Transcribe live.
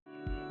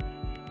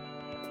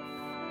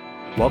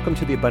Welcome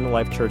to the Abundant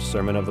Life Church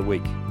Sermon of the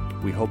Week.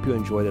 We hope you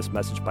enjoy this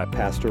message by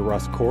Pastor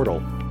Russ Cordle.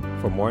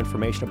 For more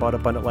information about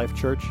Abundant Life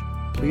Church,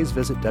 please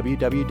visit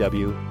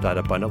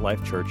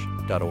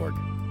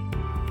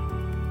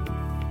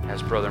www.abundantlifechurch.org.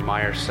 As Brother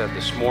Meyer said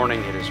this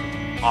morning, it is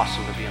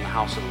awesome to be in the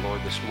house of the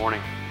Lord this morning.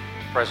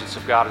 The presence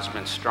of God has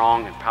been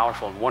strong and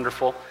powerful and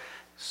wonderful.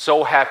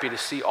 So happy to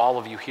see all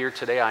of you here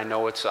today. I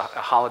know it's a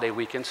holiday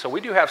weekend, so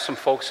we do have some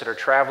folks that are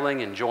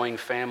traveling, enjoying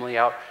family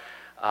out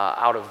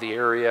of the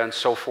area and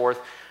so forth.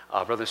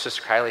 Brother and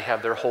Sister Kylie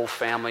have their whole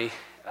family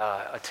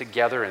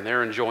together, and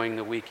they're enjoying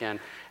the weekend,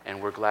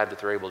 and we're glad that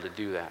they're able to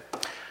do that.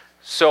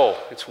 So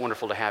it's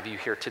wonderful to have you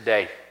here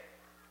today.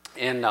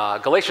 In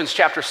Galatians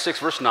chapter 6,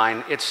 verse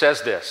 9, it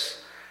says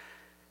this.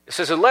 It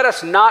says, "And let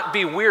us not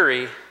be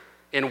weary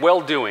in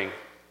well-doing,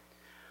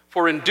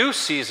 for in due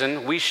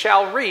season we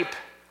shall reap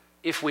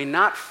if we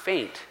not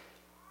faint."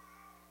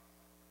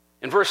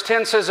 And verse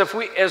 10 says,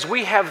 as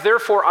we have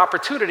therefore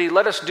opportunity,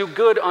 let us do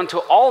good unto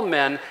all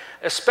men,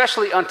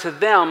 especially unto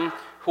them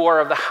who are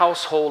of the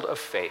household of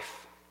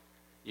faith.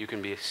 You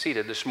can be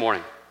seated this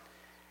morning.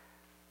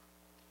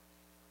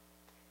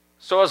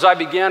 So as I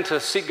began to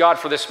seek God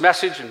for this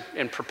message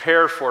and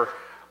prepare for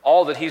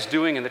all that He's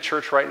doing in the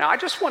church right now, I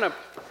just want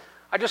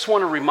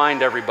to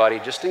remind everybody,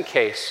 just in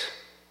case,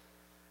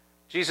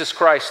 Jesus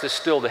Christ is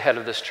still the head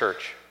of this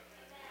church.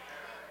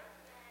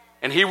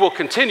 And He will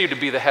continue to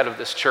be the head of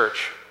this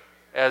church.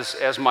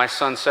 As my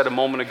son said a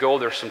moment ago,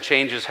 there's some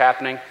changes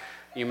happening.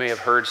 You may have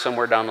heard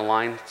somewhere down the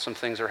line some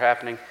things are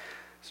happening,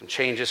 some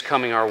changes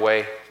coming our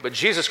way. But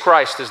Jesus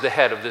Christ is the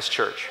head of this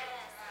church.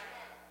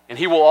 And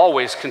He will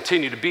always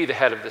continue to be the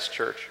head of this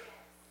church.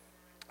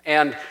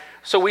 And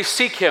so we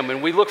seek Him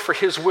and we look for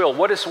His will.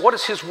 What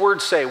does His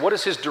word say? What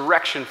is His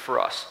direction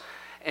for us?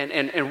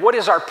 And what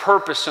is our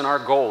purpose and our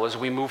goal as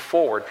we move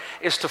forward?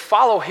 Is to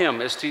follow Him,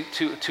 is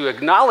to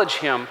acknowledge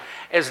Him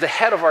as the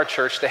head of our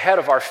church, the head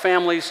of our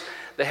families,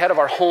 the head of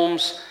our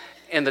homes,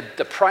 and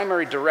the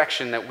primary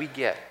direction that we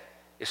get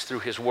is through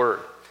His Word.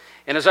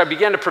 And as I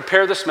began to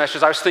prepare this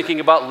message, I was thinking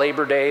about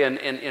Labor Day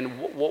and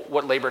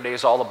what Labor Day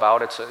is all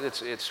about.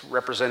 It's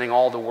representing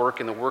all the work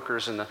and the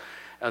workers in the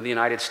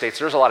United States.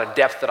 There's a lot of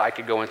depth that I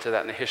could go into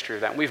that in the history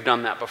of that, and we've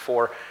done that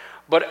before.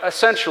 But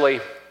essentially,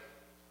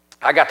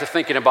 I got to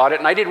thinking about it,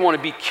 and I didn't want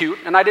to be cute,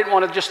 and I didn't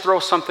want to just throw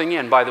something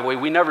in. By the way,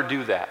 we never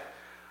do that.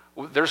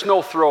 There's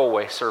no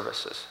throwaway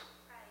services.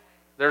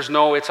 There's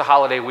no, it's a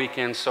holiday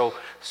weekend, so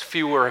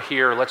few are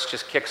here. Let's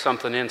just kick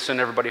something in,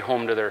 send everybody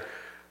home to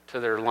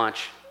their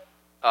lunch.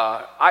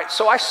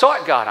 So I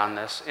sought God on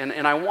this,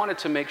 and I wanted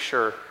to make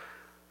sure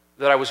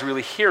that I was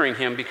really hearing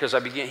Him because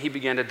He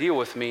began to deal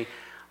with me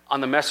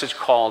on the message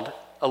called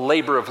A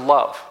Labor of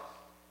Love.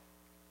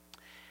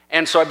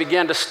 And so I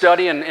began to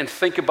study and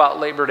think about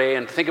Labor Day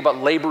and think about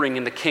laboring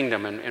in the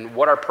kingdom and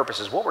what our purpose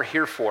is, what we're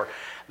here for.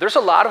 There's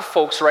a lot of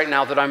folks right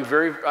now that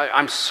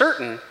I'm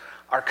certain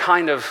are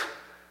kind of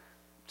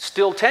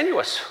still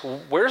tenuous.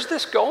 Where's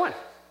this going?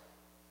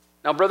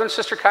 Now, Brother and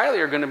Sister Kylie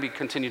are going to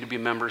continue to be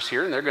members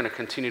here, and they're going to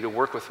continue to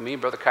work with me.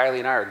 Brother Kylie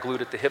and I are glued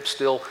at the hip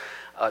still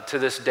to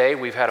this day.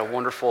 We've had a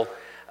wonderful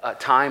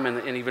time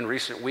in even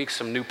recent weeks,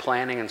 some new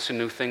planning and some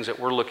new things that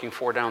we're looking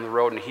for down the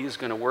road, and he's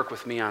going to work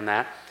with me on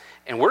that.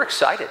 And we're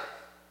excited.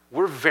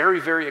 We're very,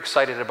 very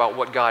excited about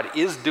what God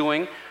is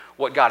doing,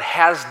 what God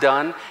has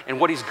done, and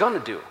what He's going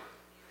to do.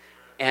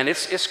 And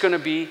it's going to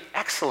be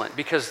excellent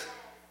because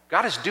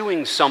God is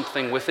doing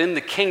something within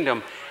the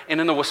kingdom and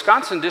in the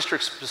Wisconsin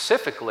district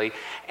specifically,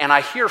 and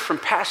I hear from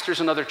pastors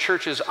and other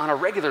churches on a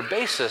regular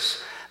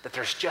basis that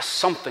there's just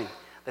something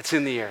that's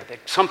in the air,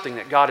 something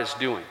that God is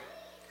doing.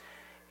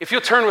 If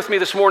you'll turn with me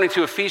this morning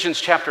to Ephesians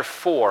chapter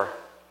 4,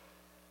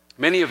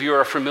 many of you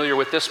are familiar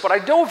with this, but I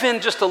dove in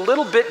just a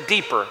little bit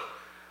deeper,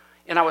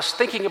 and I was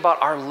thinking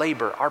about our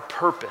labor, our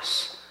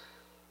purpose.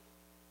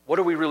 What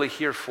are we really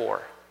here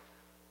for?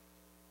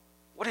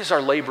 What is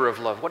our labor of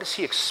love? What is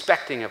He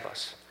expecting of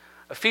us?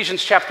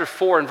 Ephesians chapter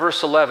 4 and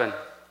verse 11,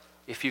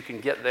 if you can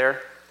get there.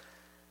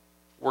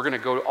 We're going to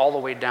go all the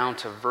way down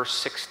to verse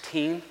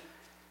 16.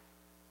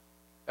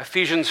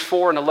 Ephesians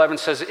 4 and 11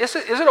 says, is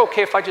it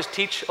okay if I just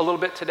teach a little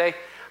bit today?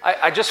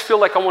 I just feel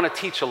like I want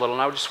to teach a little,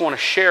 and I just want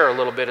to share a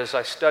little bit as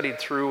I studied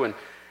through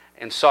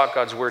and sought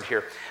God's word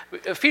here.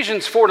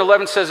 Ephesians 4 and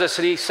 11 says this,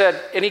 and he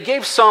said, and He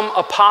gave some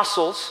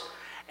apostles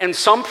and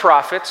some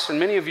prophets, and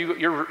many of you,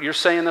 you're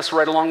saying this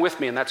right along with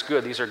me, and that's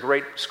good. These are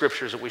great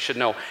scriptures that we should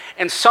know.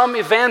 And some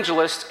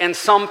evangelists and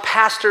some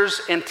pastors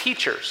and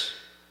teachers.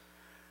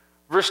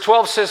 Verse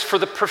 12 says, for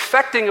the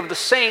perfecting of the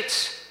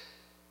saints,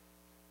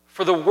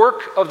 for the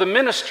work of the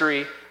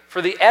ministry,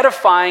 for the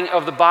edifying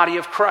of the body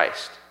of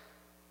Christ.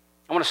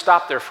 I want to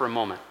stop there for a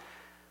moment.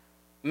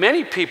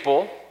 Many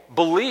people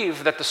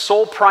believe that the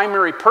sole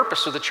primary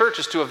purpose of the church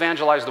is to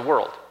evangelize the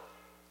world.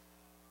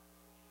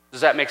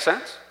 Does that make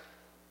sense?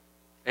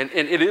 And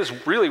it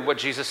is really what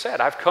Jesus said.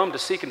 I've come to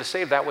seek and to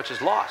save that which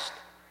is lost.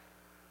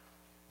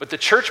 But the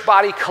church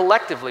body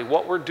collectively,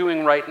 what we're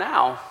doing right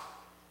now,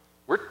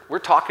 we're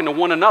talking to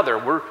one another.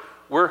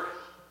 We're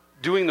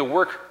doing the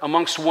work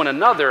amongst one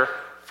another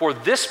for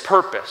this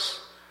purpose.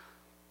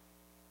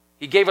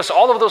 He gave us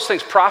all of those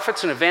things,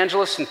 prophets and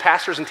evangelists and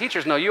pastors and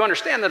teachers. Now, you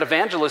understand that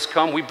evangelists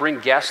come, we bring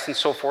guests and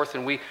so forth,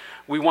 and we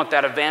want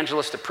that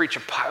evangelist to preach a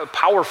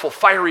powerful,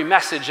 fiery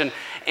message, and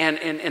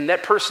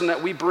that person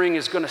that we bring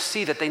is going to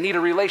see that they need a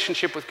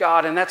relationship with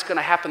God, and that's going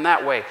to happen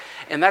that way.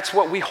 And that's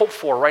what we hope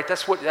for, right?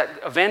 That's what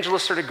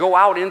evangelists are, to go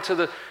out into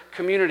the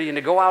community and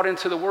to go out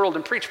into the world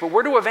and preach. But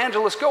where do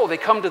evangelists go? They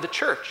come to the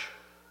church.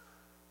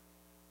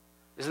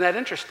 Isn't that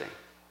interesting?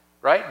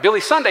 Right? Billy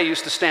Sunday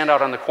used to stand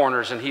out on the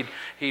corners, and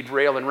he'd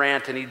rail and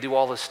rant, and he'd do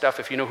all this stuff.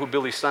 If you know who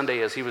Billy Sunday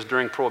is, he was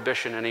during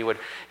Prohibition, and he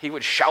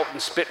would shout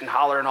and spit and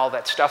holler and all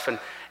that stuff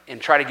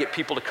and try to get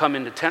people to come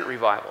into tent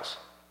revivals.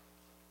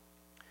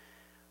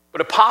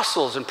 But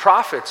apostles and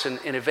prophets and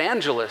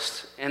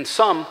evangelists and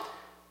some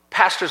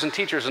pastors and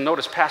teachers, and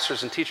notice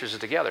pastors and teachers are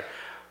together.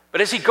 But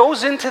as he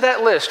goes into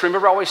that list,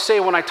 remember I always say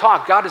when I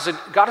talk, God is a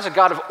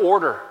God of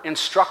order and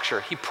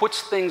structure. He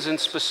puts things in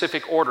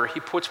specific order.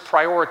 He puts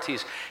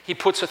priorities. He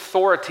puts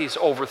authorities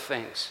over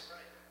things.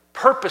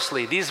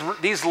 Purposely, these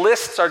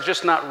lists are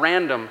just not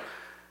random.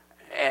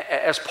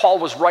 As Paul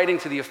was writing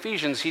to the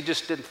Ephesians, he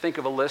just didn't think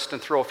of a list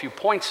and throw a few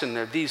points in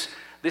there.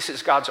 This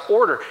is God's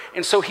order.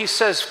 And so he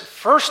says,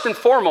 first and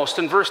foremost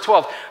in verse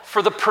 12,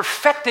 for the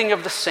perfecting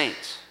of the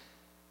saints.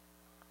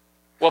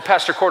 Well,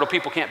 Pastor Cordle,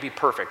 people can't be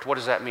perfect. What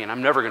does that mean?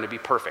 I'm never going to be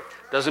perfect.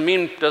 Doesn't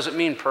mean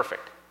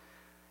perfect.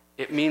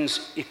 It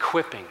means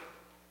equipping. It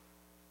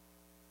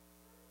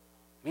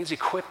means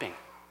equipping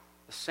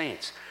the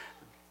saints.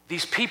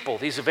 These people,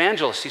 these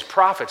evangelists, these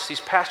prophets,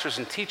 these pastors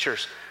and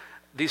teachers,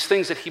 these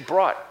things that he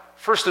brought,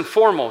 first and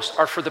foremost,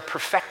 are for the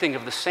perfecting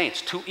of the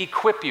saints, to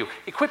equip you.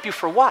 Equip you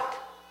for what?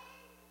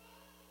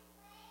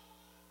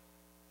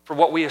 For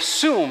what we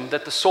assume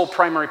that the sole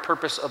primary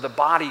purpose of the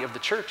body of the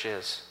church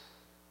is,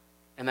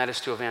 and that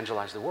is to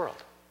evangelize the world.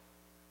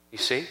 You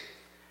see?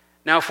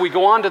 Now, if we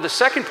go on to the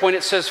second point,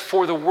 it says,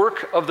 for the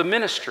work of the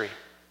ministry.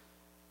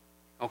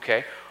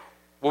 Okay,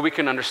 well, we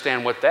can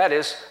understand what that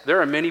is.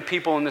 There are many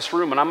people in this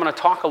room, and I'm going to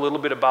talk a little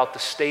bit about the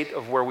state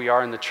of where we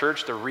are in the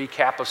church, the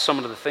recap of some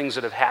of the things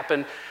that have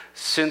happened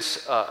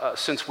since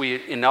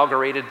we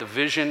inaugurated the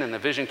vision and the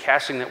vision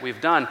casting that we've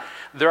done.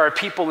 There are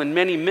people in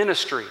many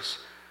ministries.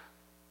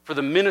 For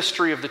the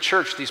ministry of the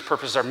church, these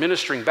purposes are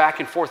ministering back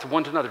and forth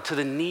one to another to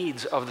the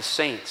needs of the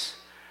saints.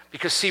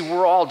 Because see,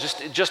 we're all,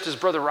 just as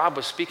Brother Rob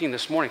was speaking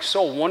this morning,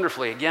 so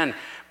wonderfully, again,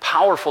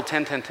 powerful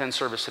 10-10-10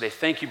 service today.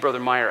 Thank you, Brother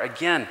Meyer.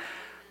 Again,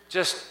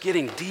 just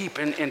getting deep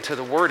into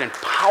the Word and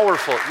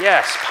powerful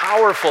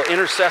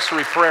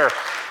intercessory prayer.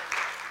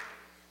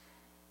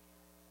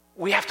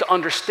 We have to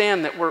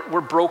understand that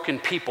we're broken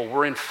people.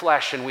 We're in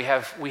flesh, and we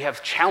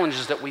have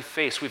challenges that we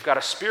face. We've got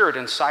a spirit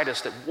inside us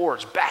that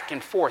wars back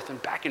and forth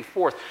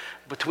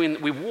between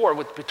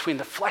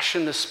the flesh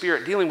and the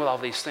spirit, dealing with all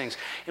these things.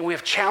 And we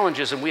have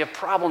challenges, and we have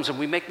problems, and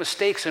we make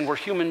mistakes, and we're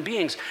human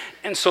beings.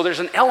 And so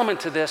there's an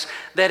element to this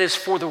that is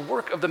for the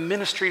work of the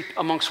ministry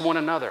amongst one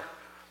another.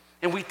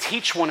 And we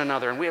teach one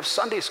another, and we have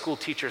Sunday school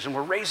teachers, and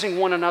we're raising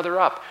one another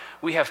up.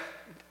 We have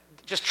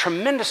just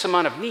tremendous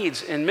amount of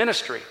needs in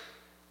ministry.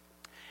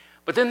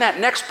 But then that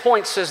next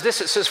point says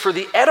this, it says, for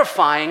the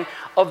edifying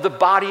of the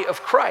body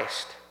of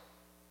Christ.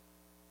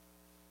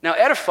 Now,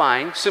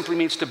 edifying simply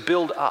means to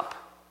build up.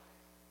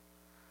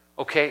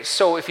 Okay,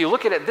 so if you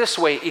look at it this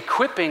way,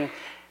 perfecting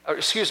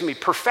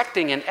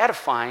and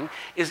edifying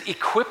is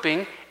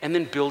equipping and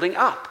then building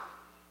up.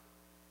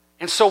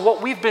 And so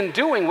what we've been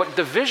doing, what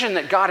the vision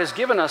that God has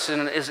given us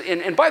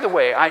and by the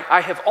way,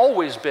 I have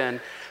always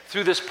been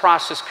through this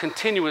process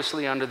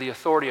continuously under the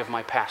authority of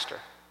my pastor.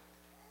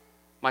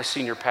 My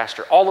senior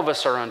pastor. All of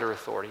us are under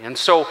authority. And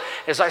so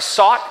as I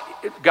sought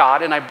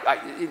God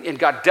and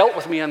God dealt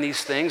with me on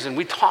these things and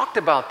we talked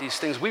about these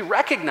things, we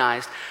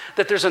recognized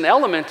that there's an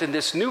element in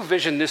this new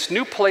vision, this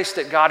new place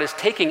that God is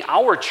taking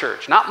our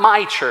church, not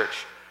my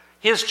church,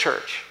 his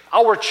church,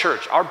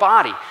 our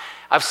body.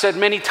 I've said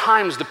many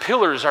times the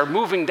pillars are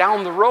moving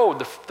down the road.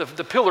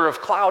 The pillar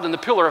of cloud and the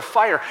pillar of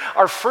fire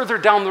are further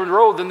down the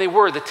road than they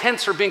were. The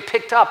tents are being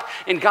picked up,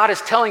 and God is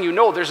telling you,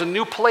 no, there's a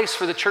new place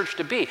for the church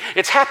to be.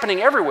 It's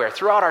happening everywhere,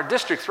 throughout our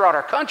district, throughout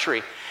our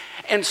country.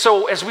 And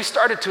so as we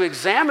started to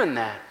examine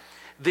that,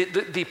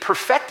 the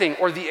perfecting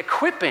or the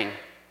equipping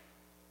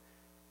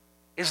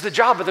is the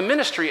job of the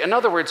ministry. In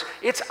other words,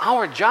 it's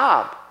our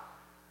job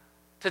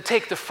to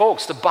take the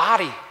folks, the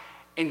body,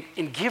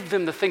 and give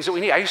them the things that we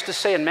need. I used to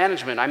say in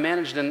management, I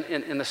managed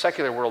in the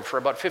secular world for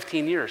about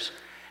 15 years.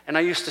 And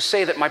I used to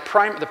say that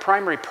the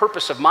primary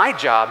purpose of my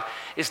job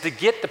is to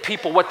get the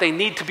people what they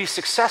need to be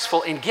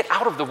successful and get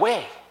out of the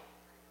way.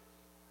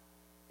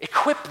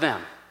 Equip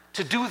them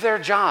to do their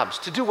jobs,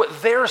 to do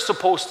what they're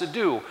supposed to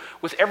do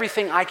with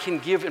everything I can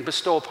give and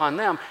bestow upon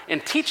them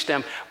and teach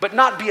them, but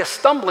not be a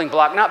stumbling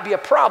block, not be a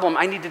problem.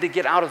 I needed to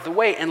get out of the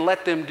way and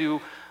let them do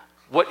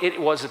what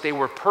it was that they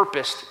were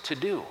purposed to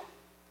do.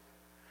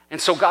 And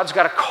so God's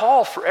got a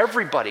call for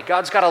everybody.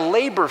 God's got a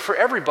labor for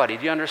everybody.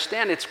 Do you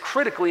understand? It's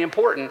critically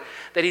important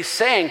that he's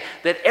saying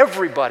that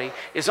everybody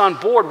is on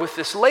board with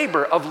this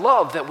labor of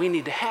love that we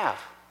need to have.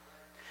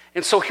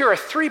 And so here are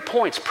 3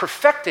 points: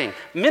 perfecting,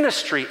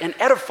 ministry, and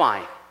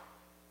edifying.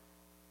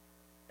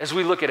 as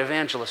we look at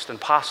evangelists and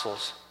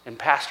apostles and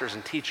pastors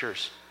and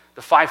teachers,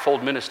 the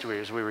fivefold ministry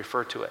as we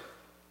refer to it,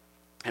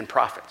 and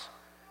prophets.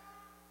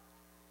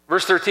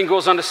 Verse 13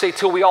 goes on to say,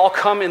 till we all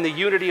come in the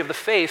unity of the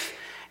faith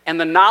and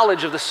the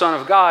knowledge of the Son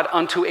of God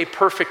unto a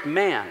perfect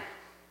man.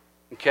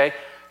 Okay?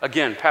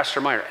 Again,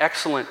 Pastor Meyer,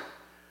 excellent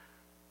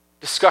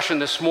discussion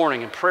this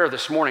morning and prayer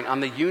this morning on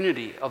the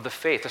unity of the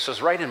faith. This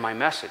was right in my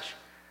message.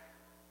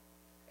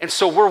 And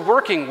so we're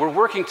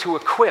working to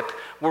equip.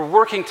 We're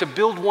working to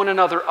build one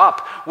another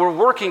up. We're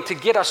working to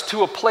get us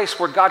to a place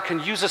where God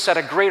can use us at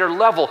a greater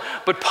level.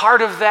 But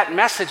part of that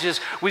message is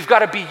we've got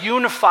to be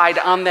unified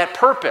on that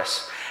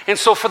purpose. And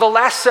so for the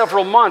last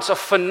several months, a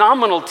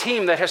phenomenal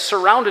team that has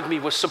surrounded me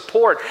with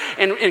support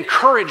and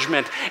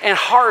encouragement and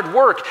hard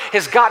work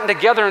has gotten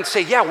together and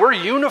say, yeah, we're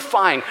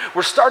unifying.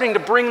 We're starting to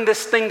bring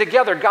this thing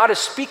together. God is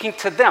speaking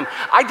to them.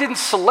 I didn't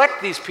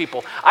select these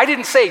people. I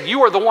didn't say,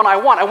 you are the one I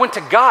want. I went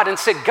to God and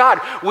said, God,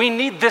 we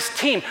need this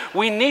team.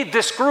 We need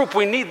this group.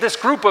 We need this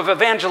group of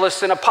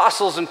evangelists and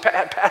apostles and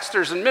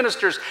pastors and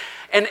ministers.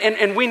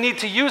 And we need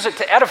to use it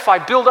to edify,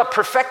 build up,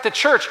 perfect the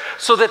church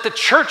so that the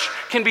church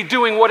can be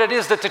doing what it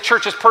is that the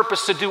church is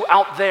purposed to do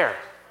out there.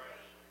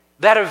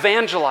 That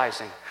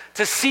evangelizing,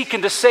 to seek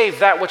and to save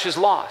that which is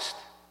lost.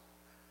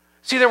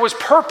 See, there was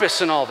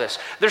purpose in all this.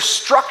 There's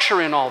structure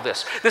in all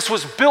this. This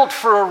was built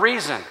for a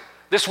reason.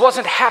 This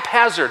wasn't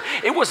haphazard.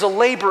 It was a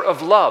labor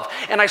of love.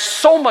 And I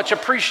so much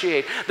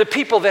appreciate the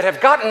people that have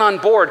gotten on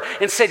board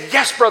and said,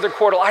 yes, Brother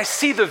Cordle, I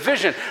see the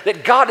vision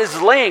that God is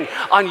laying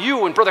on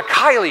you and Brother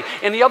Kiley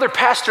and the other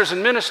pastors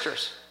and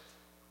ministers.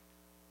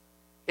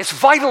 It's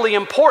vitally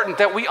important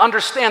that we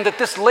understand that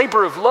this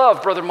labor of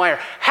love, Brother Meyer,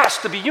 has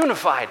to be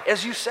unified,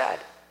 as you said.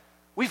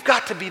 We've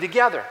got to be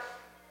together.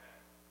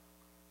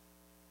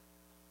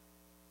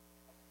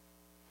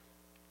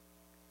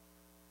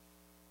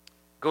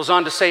 Goes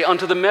on to say,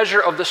 unto the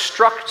measure of the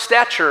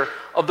stature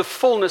of the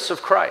fullness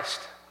of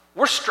Christ.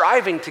 We're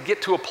striving to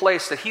get to a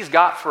place that he's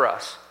got for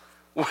us.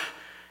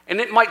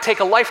 And it might take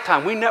a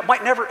lifetime. We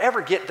might never,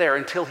 ever get there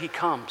until he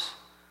comes.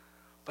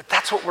 But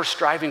that's what we're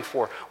striving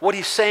for. What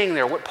he's saying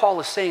there, what Paul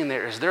is saying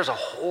there is there's a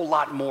whole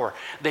lot more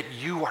that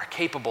you are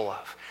capable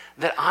of,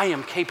 that I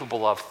am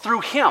capable of through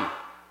him,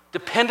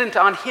 dependent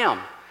on him,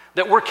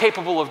 that we're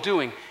capable of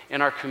doing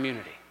in our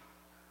community.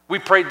 We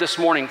prayed this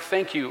morning,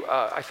 thank you,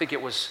 I think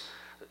it was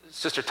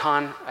Sister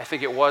Tan,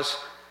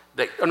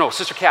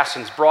 Sister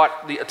Cassins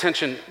brought the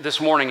attention this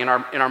morning in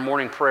our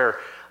morning prayer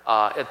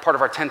as part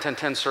of our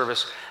 10-10-10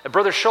 service.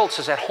 Brother Schultz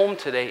is at home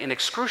today in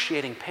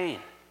excruciating pain.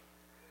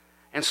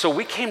 And so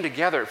we came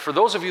together. For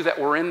those of you that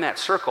were in that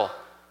circle,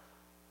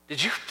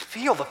 did you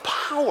feel the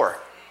power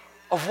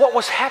of what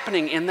was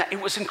happening in that?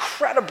 It was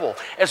incredible.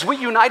 As we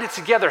united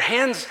together,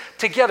 hands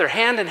together,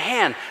 hand in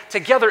hand,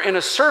 together in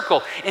a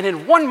circle, and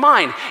in one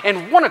mind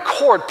and one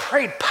accord,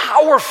 prayed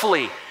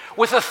powerfully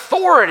with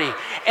authority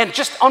and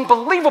just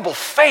unbelievable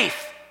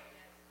faith.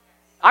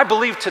 I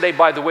believe today,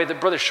 by the way,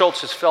 that Brother Schultz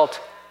has felt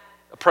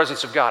the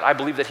presence of God. I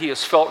believe that he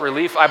has felt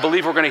relief. I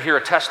believe we're going to hear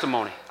a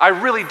testimony. I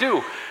really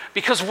do.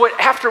 Because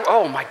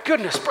oh my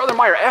goodness, Brother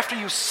Meyer, after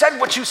you said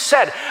what you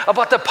said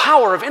about the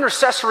power of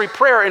intercessory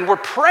prayer and we're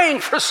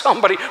praying for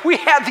somebody, we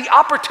had the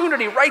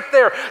opportunity right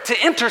there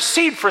to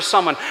intercede for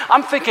someone.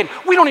 I'm thinking,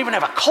 we don't even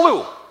have a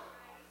clue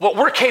what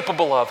we're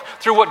capable of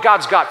through what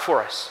God's got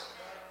for us.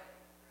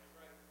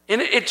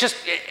 And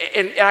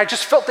I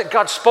just felt that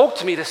God spoke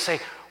to me to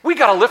say, we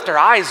got to lift our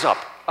eyes up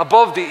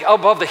above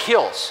the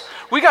hills.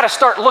 We got to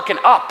start looking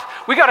up.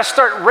 We got to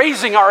start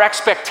raising our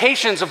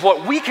expectations of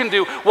what we can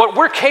do, what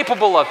we're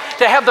capable of,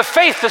 to have the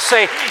faith to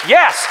say,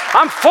 yes,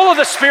 I'm full of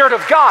the Spirit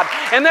of God.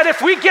 And that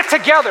if we get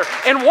together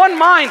in one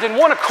mind and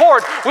one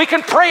accord, we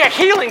can pray a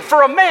healing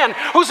for a man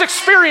who's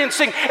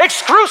experiencing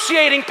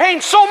excruciating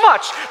pain so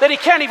much that he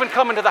can't even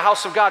come into the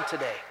house of God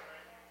today.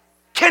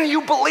 Can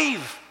you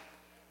believe?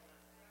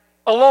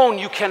 Alone,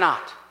 you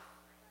cannot.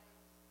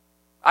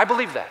 I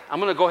believe that.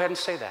 I'm going to go ahead and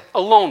say that.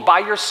 Alone, by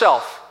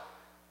yourself,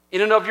 in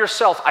and of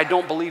yourself, I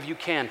don't believe you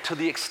can, to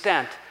the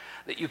extent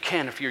that you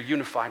can if you're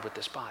unified with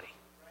this body.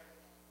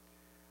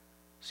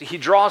 See, he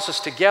draws us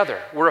together.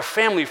 We're a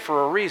family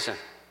for a reason.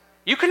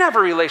 You can have a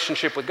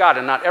relationship with God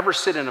and not ever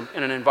sit in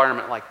an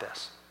environment like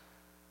this.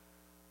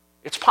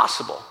 It's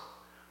possible.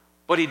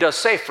 But he does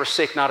say,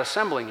 forsake not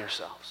assembling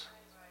yourselves.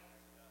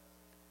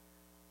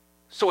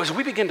 So as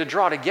we begin to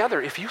draw together,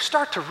 if you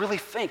start to really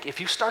think, if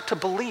you start to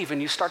believe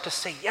and you start to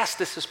say, yes,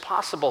 this is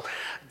possible,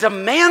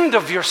 demand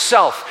of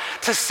yourself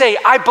to say,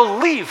 I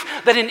believe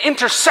that in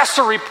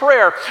intercessory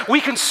prayer, we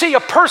can see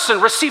a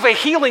person receive a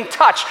healing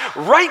touch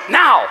right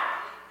now.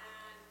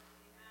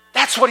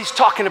 That's what he's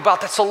talking about.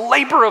 That's a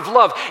labor of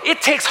love.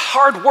 It takes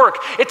hard work.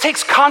 It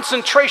takes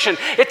concentration.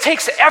 It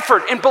takes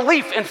effort and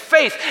belief and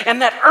faith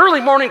and that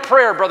early morning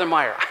prayer, Brother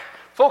Meyer.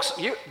 Folks,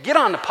 you get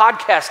on the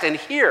podcast and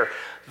hear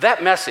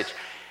that message.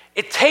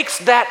 It takes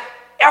that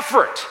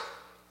effort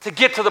to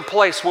get to the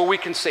place where we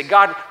can say,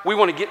 God, we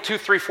want to get 2,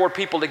 3, 4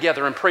 people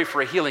together and pray for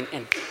a healing,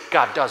 and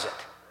God does it.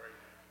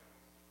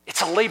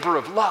 It's a labor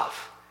of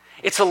love.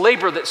 It's a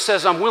labor that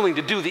says I'm willing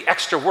to do the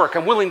extra work.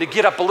 I'm willing to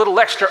get up a little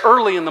extra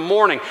early in the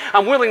morning.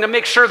 I'm willing to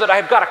make sure that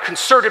I've got a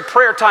concerted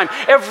prayer time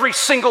every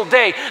single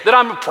day, that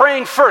I'm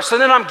praying first,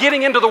 and then I'm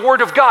getting into the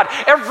Word of God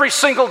every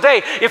single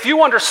day. If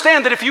you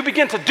understand that if you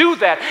begin to do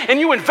that, and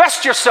you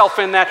invest yourself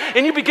in that,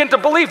 and you begin to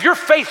believe, your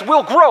faith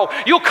will grow.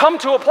 You'll come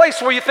to a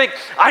place where you think,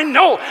 I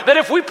know that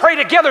if we pray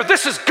together,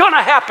 this is going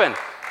to happen.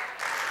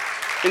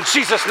 In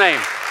Jesus' name.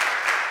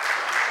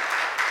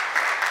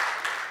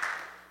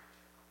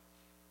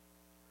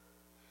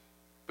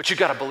 But you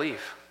got to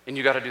believe, and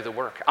you got to do the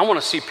work. I want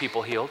to see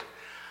people healed.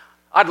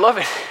 I'd love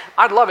it.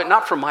 I'd love it,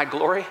 not for my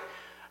glory,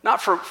 not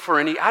for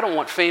any, I don't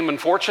want fame and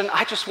fortune.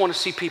 I just want to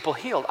see people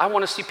healed. I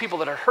want to see people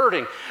that are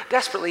hurting,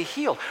 desperately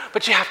healed.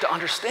 But you have to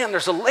understand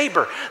there's a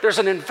labor, there's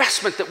an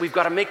investment that we've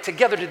got to make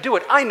together to do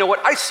it. I know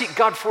it. I seek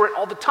God for it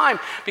all the time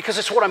because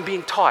it's what I'm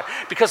being taught.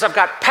 Because I've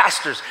got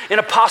pastors and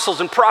apostles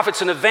and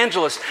prophets and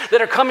evangelists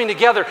that are coming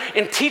together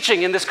and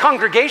teaching in this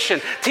congregation,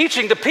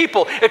 teaching the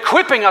people,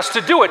 equipping us to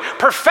do it,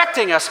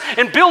 perfecting us,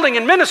 and building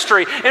in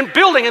ministry, and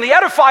building in the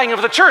edifying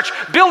of the church,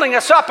 building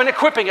us up and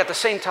equipping at the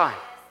same time.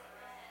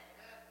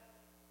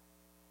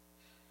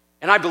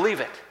 And I believe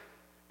it,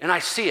 and I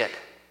see it.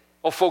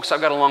 Oh, folks,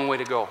 I've got a long way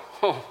to go.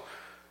 Oh,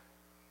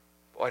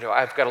 boy,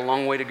 I've got a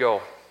long way to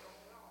go.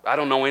 I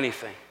don't know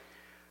anything.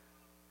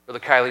 Brother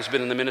Kylie's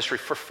been in the ministry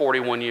for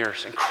 41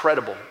 years.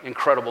 Incredible,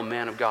 incredible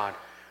man of God.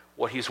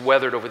 What he's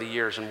weathered over the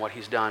years and what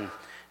he's done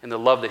and the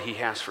love that he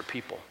has for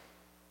people.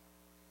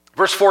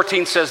 Verse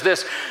 14 says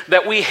this,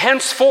 that we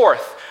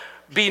henceforth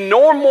be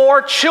no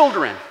more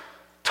children,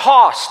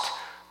 tossed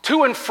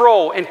to and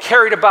fro and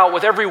carried about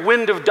with every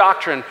wind of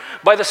doctrine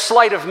by the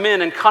sleight of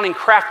men and cunning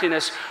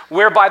craftiness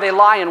whereby they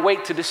lie in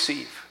wait to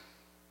deceive.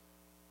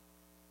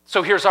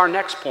 So here's our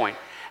next point.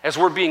 As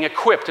we're being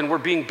equipped and we're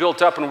being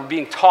built up and we're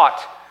being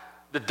taught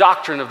the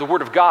doctrine of the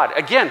Word of God.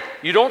 Again,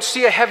 you don't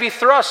see a heavy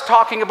thrust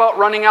talking about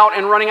running out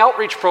and running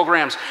outreach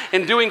programs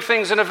and doing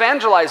things and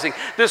evangelizing.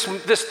 This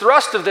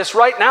thrust of this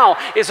right now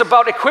is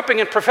about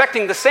equipping and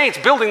perfecting the saints,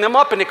 building them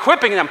up and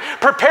equipping them,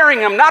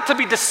 preparing them not to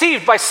be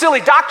deceived by silly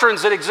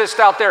doctrines that exist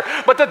out there,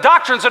 but the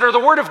doctrines that are the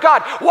Word of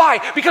God. Why?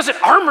 Because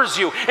it armors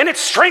you and it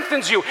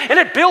strengthens you and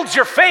it builds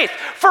your faith.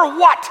 For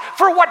what?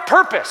 For what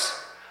purpose?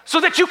 So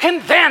that you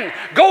can then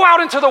go out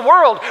into the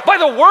world by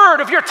the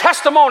word of your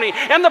testimony,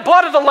 and the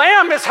blood of the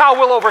Lamb is how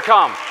we'll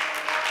overcome.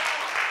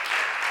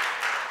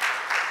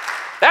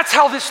 That's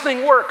how this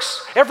thing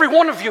works. Every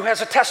one of you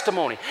has a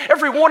testimony.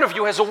 Every one of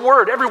you has a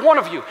word. Every one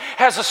of you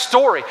has a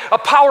story, a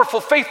powerful,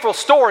 faithful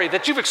story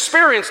that you've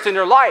experienced in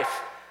your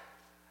life.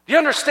 You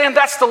understand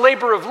that's the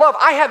labor of love.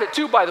 I have it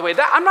too, by the way.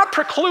 I'm not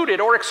precluded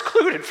or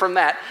excluded from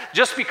that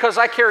just because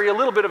I carry a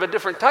little bit of a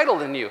different title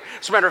than you.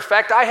 As a matter of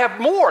fact, I have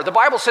more. The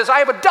Bible says I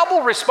have a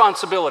double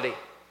responsibility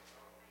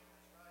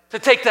to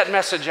take that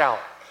message out.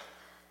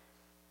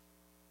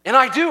 And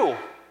I do.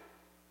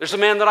 There's a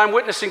man that I'm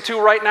witnessing to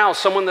right now,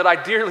 someone that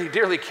I dearly,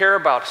 dearly care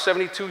about, a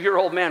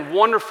 72-year-old man,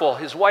 wonderful.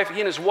 He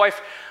and his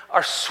wife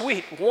are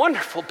sweet,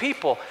 wonderful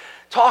people.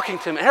 Talking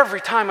to him. Every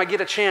time I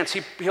get a chance,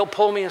 he'll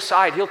pull me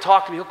aside. He'll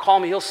talk to me. He'll call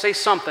me. He'll say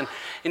something,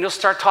 and he'll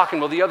start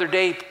talking. Well, the other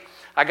day,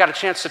 I got a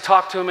chance to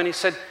talk to him, and he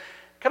said,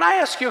 can I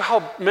ask you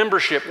how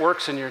membership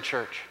works in your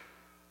church?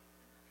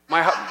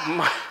 My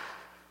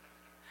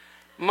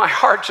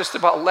heart just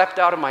about leapt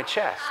out of my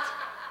chest.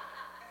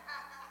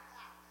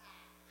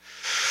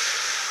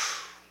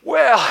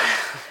 Well,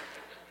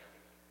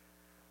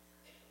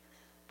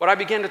 but I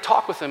began to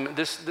talk with him.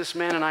 This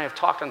man and I have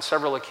talked on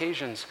several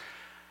occasions.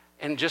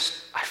 And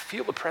just, I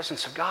feel the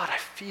presence of God. I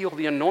feel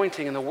the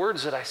anointing in the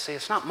words that I say.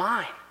 It's not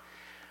mine.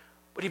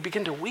 But he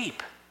began to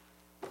weep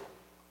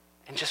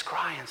and just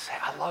cry and say,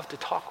 I love to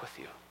talk with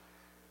you.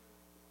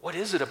 What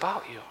is it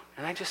about you?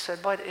 And I just said,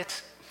 but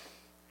it's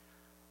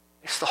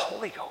the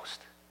Holy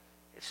Ghost.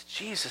 It's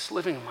Jesus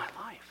living in my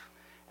life.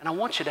 And I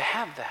want you to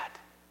have that.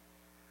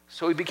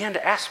 So he began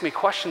to ask me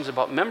questions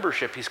about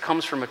membership. He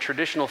comes from a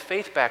traditional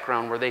faith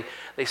background where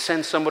they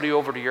send somebody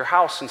over to your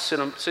house and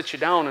sit you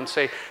down and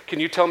say, can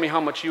you tell me how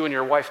much you and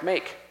your wife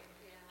make?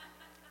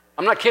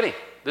 I'm not kidding.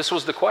 This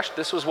was the question.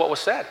 This was what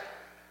was said.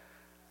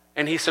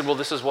 And he said, well,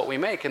 this is what we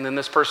make. And then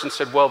this person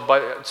said,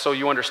 well, so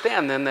you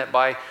understand then that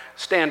by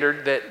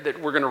standard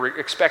that we're going to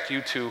expect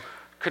you to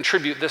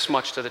contribute this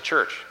much to the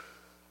church.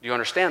 Do you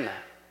understand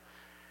that?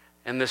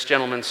 And this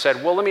gentleman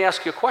said, well, let me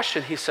ask you a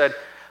question. He said,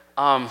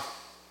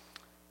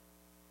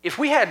 if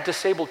we had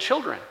disabled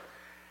children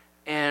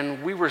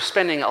and we were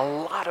spending a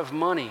lot of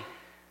money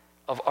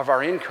of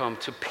our income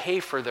to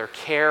pay for their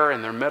care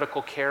and their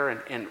medical care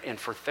and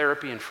for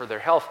therapy and for their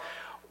health,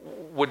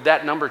 would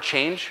that number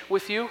change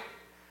with you?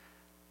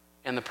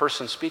 And the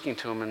person speaking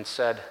to him and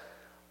said,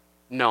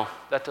 no,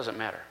 that doesn't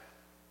matter.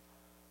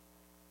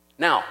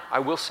 Now, I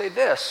will say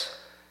this,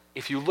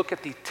 if you look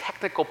at the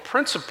technical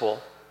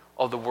principle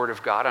of the Word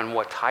of God on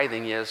what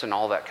tithing is and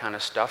all that kind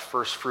of stuff,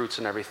 first fruits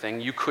and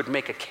everything, you could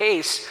make a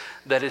case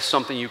that is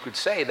something you could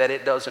say that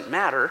it doesn't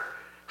matter.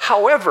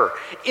 However,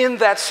 in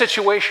that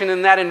situation,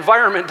 in that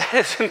environment, that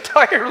is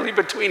entirely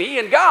between he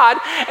and God,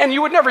 and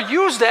you would never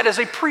use that as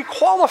a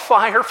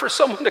pre-qualifier for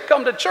someone to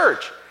come to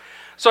church.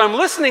 So I'm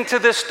listening to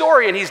this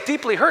story, and he's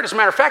deeply hurt. As a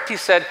matter of fact, he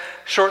said,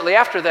 shortly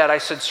after that, I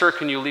said, "Sir,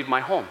 can you leave my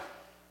home?"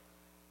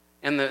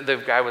 And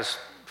the guy was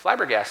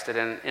flabbergasted.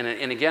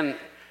 And again,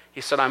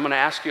 he said, "I'm going to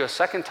ask you a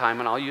second time,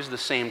 and I'll use the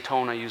same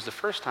tone I used the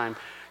first time.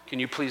 Can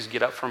you please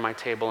get up from my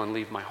table and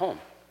leave my home?"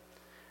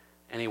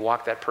 And he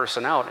walked that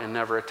person out and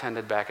never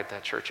attended back at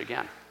that church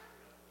again.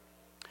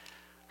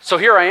 So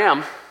here I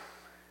am.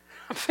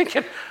 I'm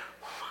thinking,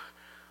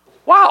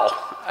 wow.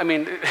 I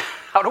mean,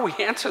 how do we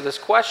answer this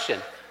question?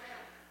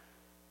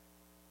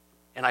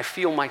 And I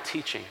feel my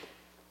teaching.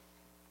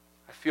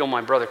 I feel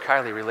my brother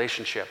Kylie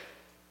relationship.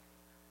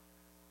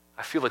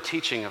 I feel the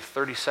teaching of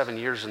 37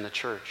 years in the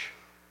church,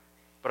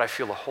 but I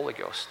feel the Holy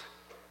Ghost.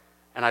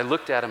 And I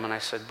looked at him and I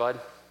said, "Bud,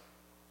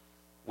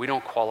 we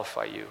don't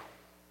qualify you.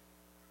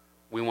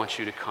 We want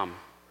you to come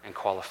and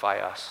qualify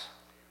us.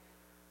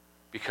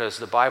 Because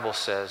the Bible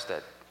says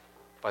that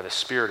by the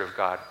Spirit of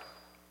God,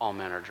 all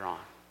men are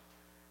drawn.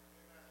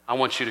 I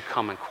want you to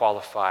come and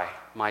qualify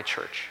my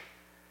church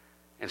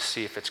and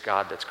see if it's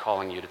God that's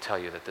calling you to tell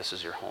you that this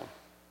is your home."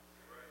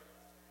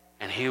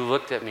 And he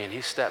looked at me and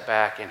he stepped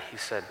back and he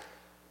said,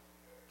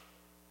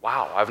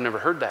 "Wow, I've never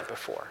heard that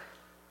before."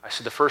 I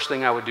said, "The first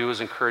thing I would do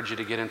is encourage you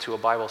to get into a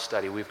Bible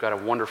study. We've got a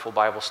wonderful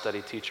Bible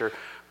study teacher.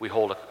 We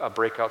hold a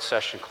breakout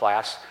session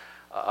class.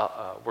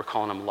 We're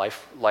calling them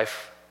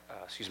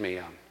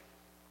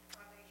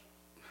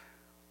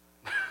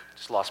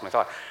just lost my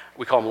thought.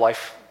 We call them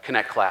Life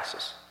Connect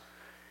classes.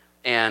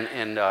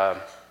 And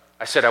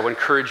I said I would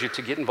encourage you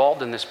to get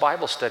involved in this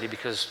Bible study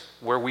because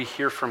where we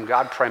hear from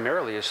God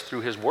primarily is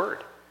through His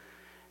Word.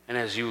 And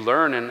as you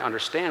learn and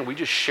understand, we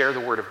just share the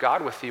Word of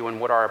God with you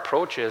and what our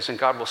approach is, and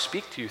God will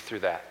speak to you through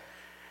that.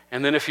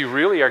 And then if you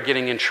really are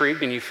getting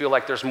intrigued and you feel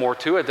like there's more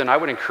to it, then I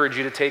would encourage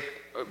you to take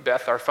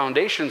Beth, our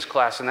foundations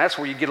class, and that's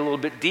where you get a little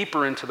bit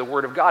deeper into the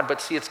Word of God.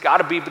 But see, it's got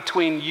to be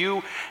between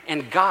you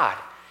and God.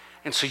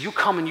 And so you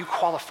come and you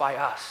qualify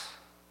us.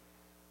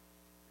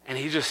 And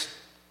he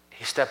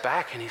stepped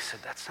back and he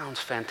said, "That sounds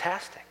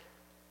fantastic."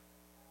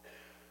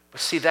 But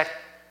see, that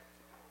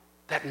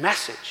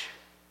message,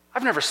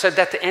 I've never said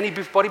that to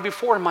anybody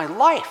before in my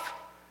life.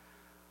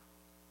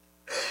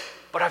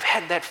 But I've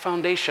had that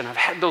foundation. I've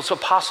had those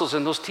apostles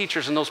and those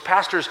teachers and those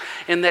pastors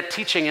and that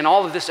teaching and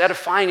all of this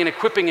edifying and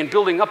equipping and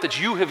building up that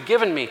you have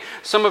given me.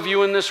 Some of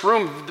you in this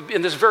room,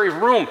 in this very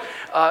room,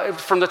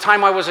 from the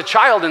time I was a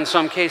child in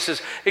some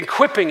cases,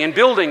 equipping and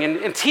building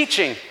and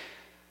teaching.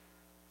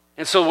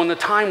 And so when the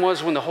time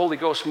was when the Holy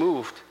Ghost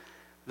moved,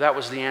 that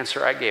was the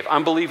answer I gave.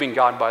 I'm believing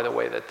God, by the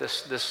way, that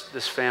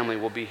this family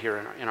will be here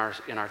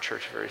in our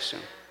church very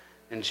soon.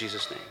 In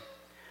Jesus' name.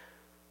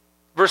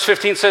 Verse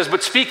 15 says,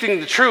 "But speaking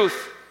the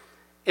truth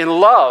in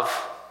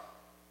love,"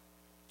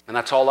 and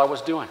that's all I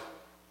was doing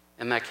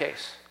in that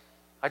case.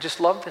 I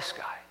just love this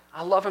guy.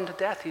 I love him to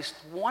death. He's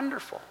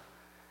wonderful.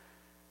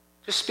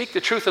 Just speak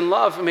the truth in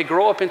love and may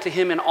grow up into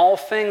him in all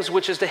things,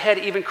 which is the head,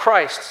 even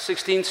Christ.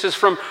 16 says,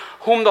 "From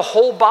whom the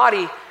whole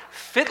body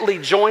fitly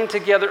joined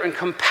together and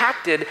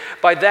compacted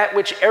by that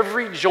which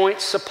every joint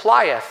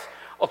supplieth,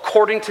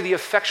 according to the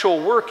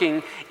effectual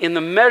working in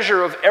the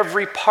measure of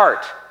every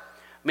part,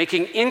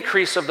 making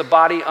increase of the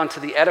body unto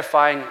the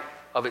edifying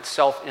of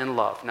itself in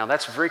love." Now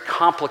that's very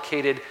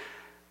complicated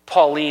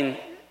Pauline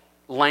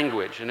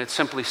language, and it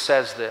simply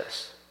says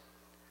this.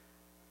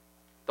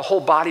 The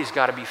whole body's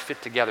got to be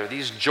fit together.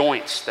 These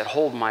joints that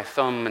hold my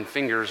thumb and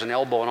fingers and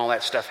elbow and all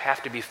that stuff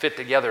have to be fit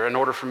together in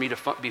order for me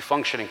to be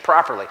functioning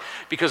properly.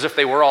 Because if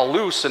they were all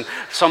loose and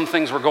some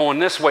things were going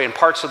this way and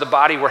parts of the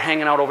body were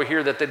hanging out over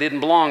here that they didn't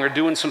belong or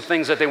doing some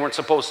things that they weren't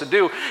supposed to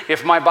do,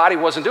 if my body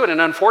wasn't doing it,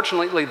 and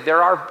unfortunately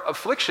there are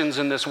afflictions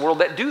in this world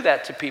that do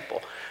that to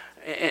people.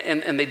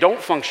 And they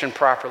don't function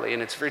properly,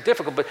 and it's very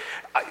difficult. But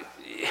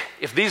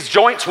if these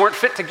joints weren't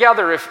fit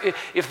together,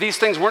 if these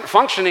things weren't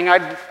functioning,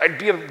 I'd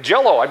be a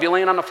jello. I'd be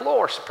laying on the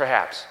floor,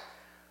 perhaps.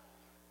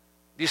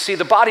 You see,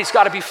 the body's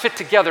got to be fit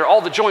together,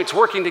 all the joints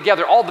working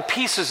together, all the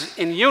pieces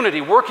in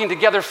unity, working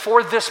together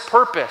for this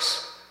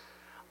purpose,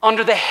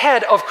 under the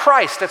head of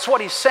Christ. That's what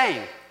he's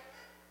saying.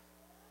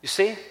 You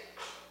see?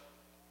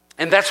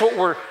 And that's what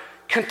we're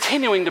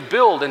continuing to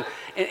build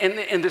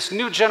in this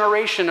new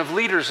generation of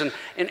leaders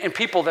and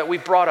people that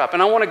we've brought up.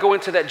 And I want to go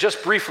into that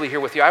just briefly here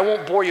with you. I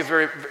won't bore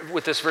you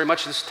with this very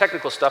much, this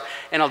technical stuff,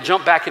 and I'll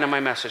jump back into my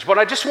message. But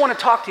I just want to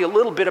talk to you a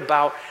little bit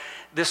about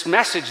this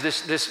message,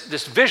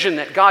 this vision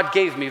that God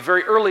gave me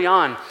very early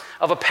on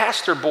of a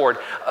pastor board,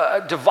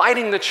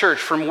 dividing the church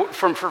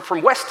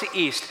from west to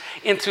east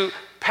into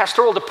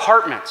pastoral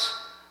departments.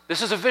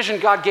 This is a vision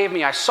God gave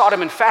me. I sought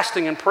him in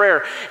fasting and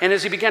prayer. And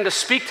as he began to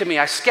speak to me,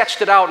 I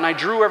sketched it out and I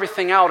drew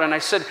everything out. And I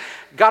said,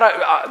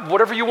 God,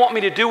 whatever you want me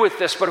to do with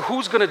this, but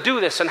who's going to do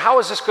this? And how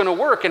is this going to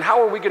work? And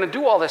how are we going to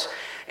do all this?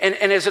 And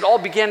as it all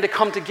began to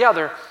come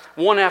together,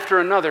 one after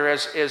another,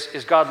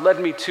 as God led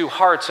me to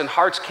hearts, and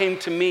hearts came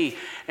to me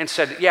and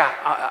said, yeah,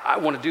 I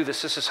want to do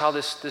this. This is how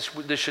this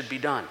should be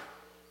done.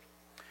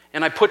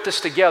 And I put this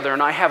together,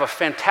 and I have a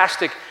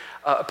fantastic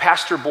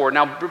pastor board.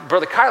 Now,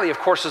 Brother Kylie, of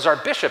course, is our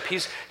bishop.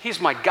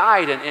 He's my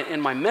guide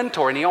and my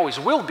mentor, and he always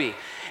will be.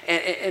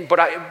 But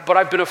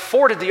I've been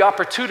afforded the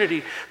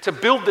opportunity to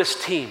build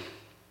this team,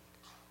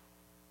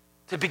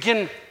 to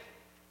begin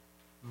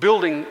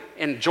building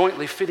and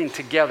jointly fitting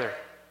together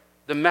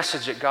the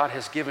message that God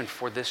has given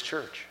for this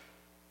church.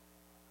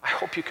 I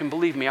hope you can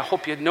believe me. I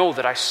hope you know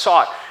that I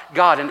sought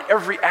God in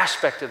every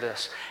aspect of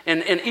this.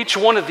 And each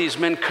one of these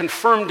men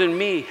confirmed in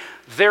me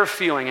their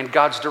feeling and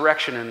God's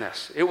direction in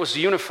this. It was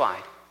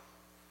unified.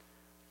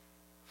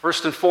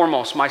 First and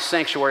foremost, our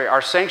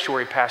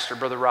sanctuary pastor,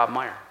 Brother Rob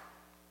Meyer,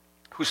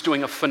 who's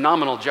doing a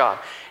phenomenal job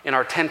in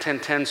our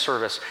 10-10-10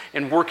 service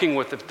and working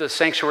with the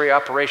sanctuary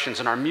operations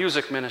and our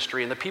music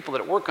ministry and the people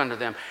that work under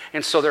them.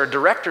 And so there are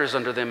directors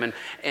under them,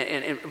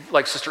 and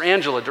like Sister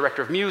Angela,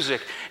 director of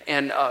music,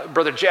 and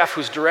Brother Jeff,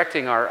 who's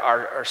directing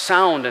our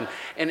sound,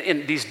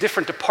 and these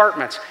different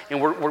departments. And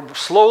we're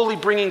slowly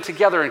bringing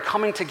together and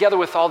coming together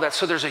with all that.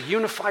 So there's a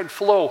unified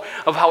flow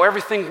of how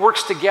everything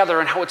works together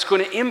and how it's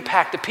going to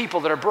impact the people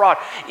that are brought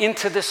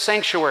into this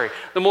sanctuary,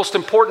 the most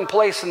important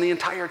place in the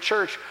entire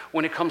church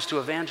when it comes to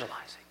evangelizing.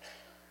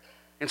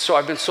 And so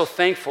I've been so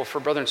thankful for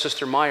Brother and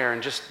Sister Meyer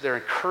and just their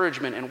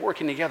encouragement and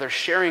working together,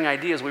 sharing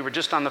ideas. We were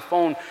just on the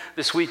phone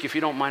this week, if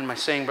you don't mind my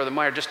saying, Brother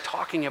Meyer, just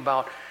talking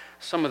about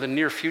some of the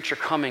near future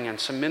coming and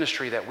some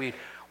ministry that we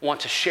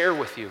want to share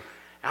with you.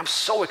 And I'm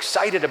so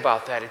excited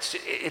about that.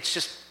 It's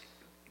just,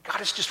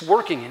 God is just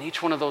working in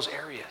each one of those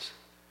areas.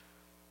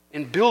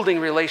 In building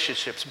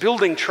relationships,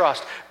 building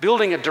trust,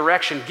 building a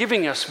direction,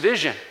 giving us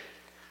vision.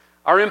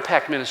 Our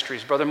impact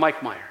ministries, Brother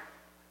Mike Meyer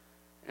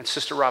and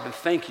Sister Robin,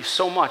 thank you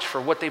so much for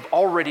what they've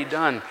already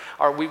done.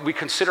 We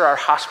consider our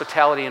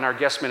hospitality and our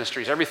guest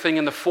ministries. Everything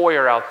in the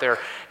foyer out there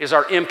is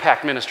our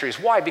impact ministries.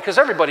 Why? Because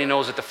everybody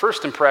knows that the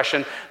first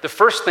impression, the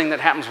first thing that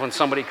happens when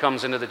somebody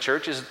comes into the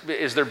church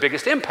is their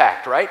biggest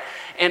impact, right?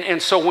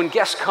 And so when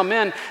guests come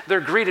in, they're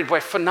greeted by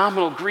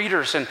phenomenal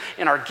greeters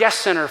and our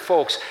guest center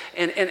folks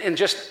and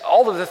just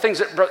all of the things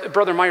that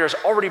Brother Meyer is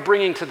already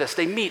bringing to this.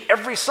 They meet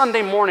every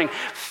Sunday morning,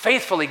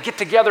 faithfully get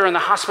together in the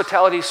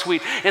hospitality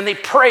suite, and they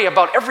pray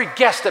about every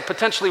guest that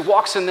potentially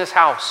walks in this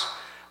house,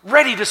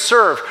 ready to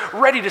serve,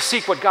 ready to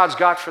seek what God's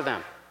got for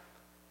them.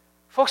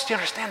 Folks, do you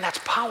understand? That's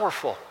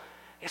powerful.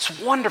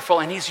 It's wonderful,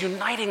 and he's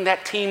uniting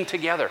that team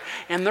together,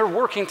 and they're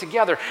working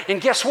together.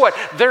 And guess what?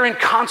 They're in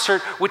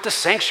concert with the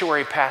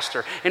sanctuary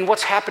pastor and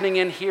what's happening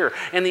in here,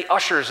 and the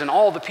ushers and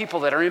all the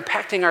people that are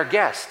impacting our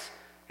guests.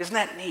 Isn't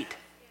that neat?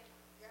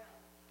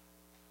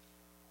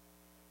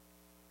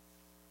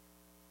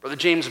 Brother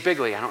James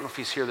Bigley, I don't know if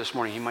he's here this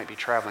morning. He might be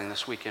traveling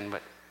this weekend,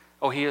 but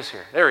oh, he is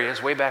here. There he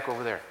is, way back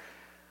over there.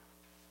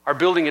 Our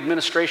building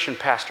administration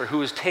pastor, who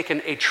has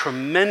taken a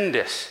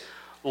tremendous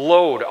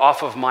load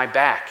off of my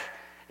back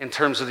in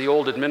terms of the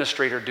old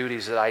administrator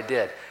duties that I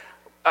did.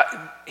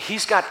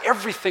 He's got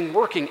everything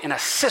working in a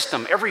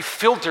system, every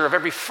filter of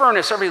every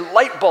furnace, every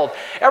light bulb,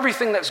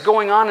 everything that's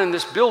going on in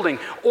this building,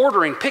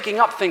 ordering, picking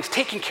up things,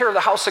 taking care of the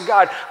house of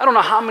God. I don't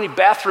know how many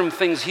bathroom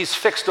things he's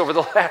fixed over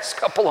the last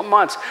couple of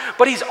months,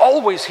 but he's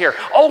always here,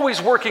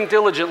 always working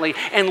diligently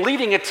and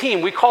leading a team.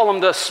 We call them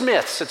the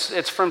Smiths.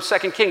 It's from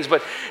 2 Kings,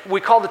 but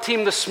we call the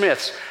team the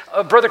Smiths.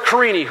 Brother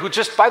Carini, who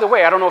just, by the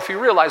way, I don't know if you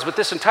realize, but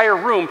this entire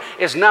room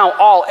is now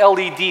all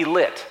LED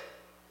lit.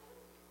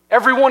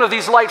 Every one of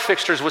these light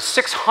fixtures was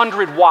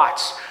 600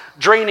 watts,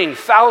 draining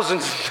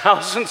thousands and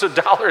thousands of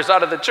dollars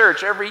out of the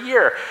church every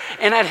year.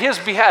 And at his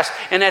behest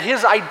and at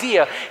his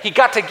idea, he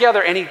got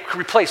together and he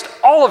replaced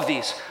all of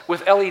these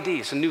with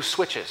LEDs and new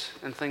switches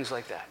and things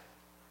like that.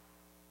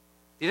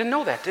 You didn't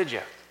know that, did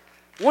you?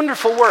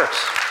 Wonderful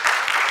works.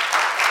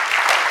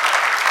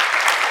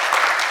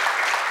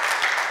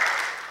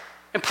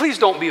 And please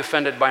don't be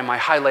offended by my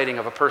highlighting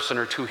of a person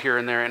or two here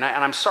and there. And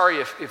I'm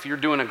sorry if you're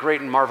doing a great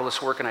and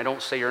marvelous work and I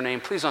don't say your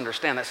name. Please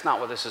understand that's not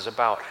what this is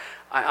about.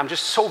 I'm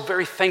just so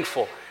very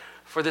thankful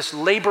for this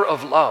labor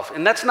of love.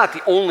 And that's not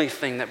the only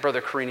thing that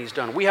Brother Carini's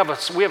done. We have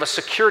a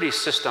security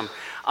system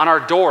on our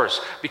doors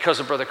because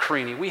of Brother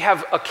Carini. We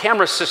have a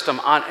camera system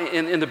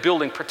in the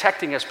building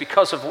protecting us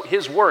because of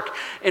his work.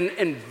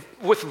 And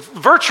with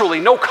virtually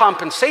no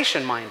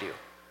compensation, mind you.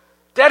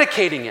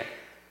 Dedicating it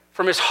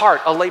from his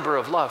heart, a labor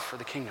of love for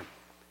the kingdom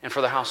and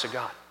for the house of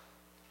God,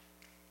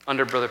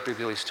 under Brother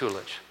Bigley's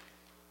tutelage.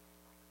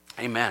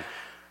 Amen.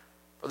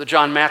 Brother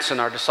John Mattson,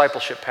 our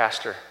discipleship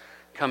pastor,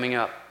 coming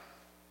up.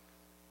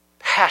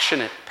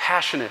 Passionate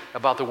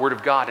about the Word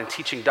of God and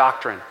teaching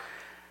doctrine,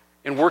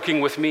 and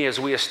working with me as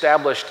we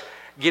established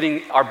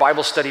getting our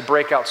Bible study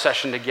breakout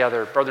session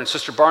together. Brother and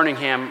Sister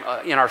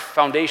Barningham in our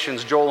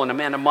foundations, Joel and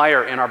Amanda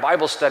Meyer in our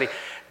Bible study,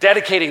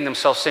 dedicating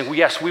themselves, saying,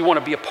 yes, we want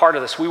to be a part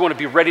of this. We want to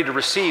be ready to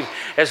receive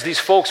as these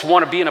folks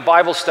want to be in a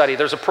Bible study.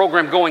 There's a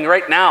program going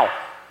right now,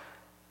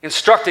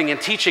 instructing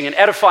and teaching and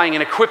edifying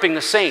and equipping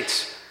the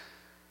saints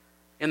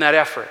in that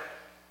effort.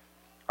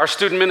 Our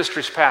student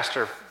ministries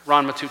pastor,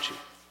 Ron Matucci,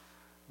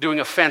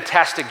 doing a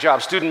fantastic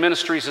job. Student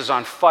ministries is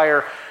on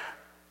fire.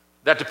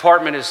 That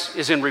department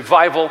is in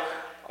revival.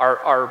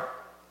 Our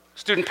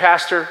student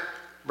pastor,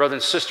 Brother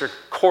and Sister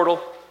Cordle,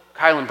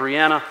 Kyle and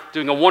Brianna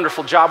doing a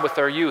wonderful job with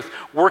our youth,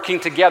 working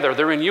together.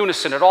 They're in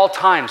unison at all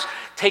times,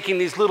 taking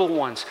these little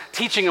ones,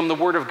 teaching them the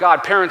Word of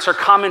God. Parents are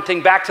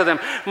commenting back to them.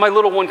 My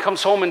little one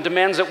comes home and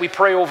demands that we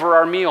pray over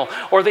our meal.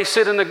 Or they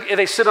sit on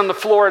the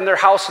floor in their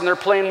house and they're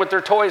playing with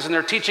their toys and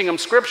they're teaching them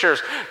scriptures.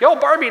 Yo,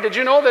 Barbie, did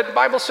you know that the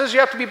Bible says you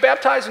have to be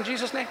baptized in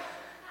Jesus' name?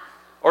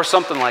 Or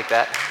something like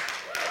that.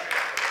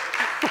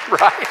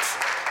 Right?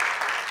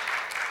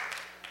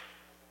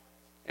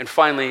 And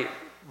finally,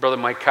 Brother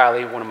Mike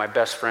Kiley, one of my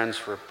best friends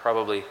for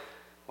probably,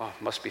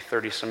 must be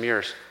 30-some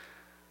years,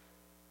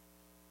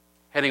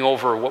 heading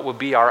over what would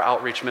be our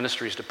outreach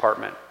ministries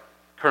department,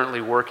 currently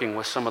working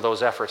with some of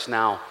those efforts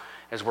now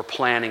as we're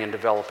planning and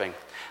developing.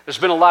 There's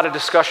been a lot of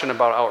discussion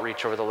about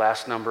outreach over the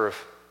last number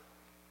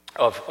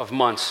of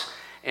months,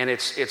 and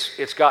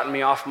it's gotten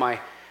me off my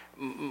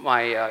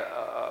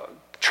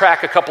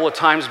track a couple of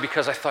times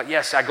because I thought,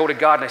 yes, I go to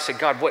God and I say,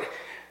 God,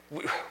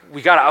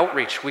 we got to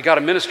outreach, we got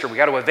to minister, we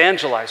got to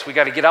evangelize, we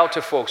got to get out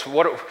to folks.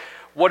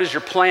 What is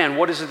your plan?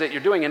 What is it that you're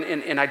doing?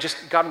 And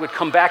God would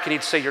come back and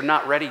he'd say, you're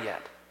not ready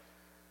yet.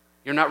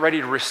 You're not ready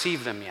to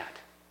receive them yet.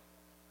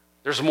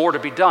 There's more to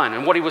be done.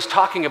 And what he was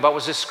talking about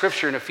was this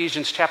scripture in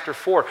Ephesians chapter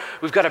 4.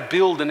 We've got to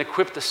build and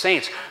equip the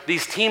saints.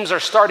 These teams are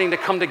starting to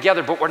come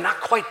together, but we're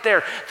not quite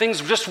there. Things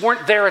just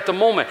weren't there at the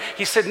moment.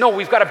 He said, no,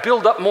 we've got to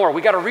build up more.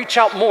 We've got to reach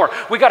out more.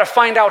 We've got to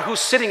find out who's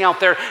sitting out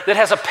there that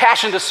has a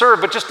passion to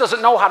serve, but just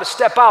doesn't know how to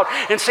step out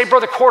and say,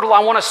 Brother Cordle, I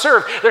want to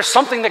serve. There's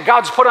something that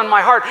God's put on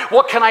my heart.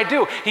 What can I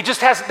do? They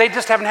just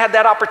haven't had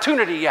that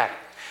opportunity yet.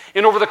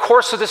 And over the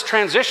course of this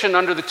transition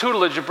under the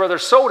tutelage of Brother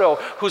Soto,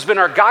 who's been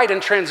our guide in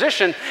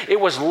transition, it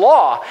was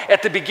law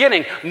at the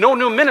beginning. No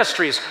new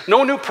ministries,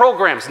 no new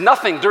programs,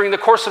 nothing during the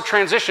course of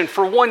transition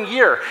for 1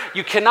 year.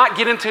 You cannot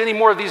get into any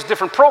more of these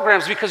different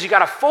programs because you got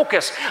to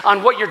focus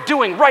on what you're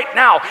doing right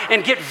now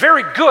and get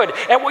very good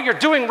at what you're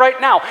doing right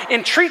now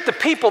and treat the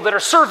people that are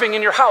serving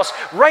in your house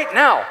right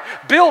now.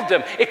 Build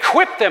them,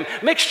 equip them,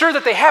 make sure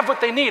that they have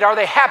what they need. Are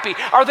they happy?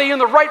 Are they in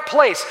the right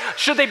place?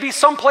 Should they be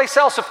someplace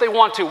else if they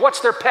want to?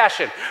 What's their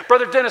passion?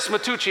 Brother Dennis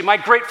Matucci, my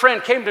great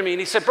friend, came to me and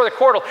he said, Brother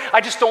Cordle,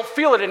 I just don't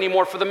feel it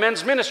anymore for the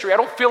men's ministry. I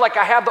don't feel like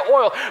I have the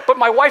oil, but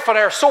my wife and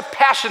I are so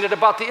passionate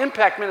about the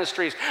impact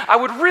ministries. I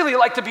would really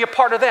like to be a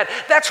part of that.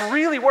 That's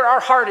really where our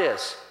heart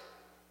is.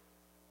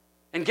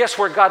 And guess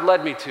where God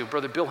led me to?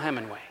 Brother Bill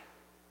Hemingway,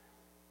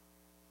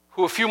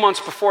 who a few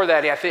months before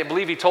that, I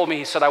believe he told me,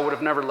 he said, I would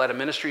have never led a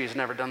ministry. He's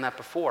never done that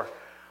before.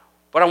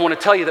 But I want to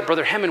tell you that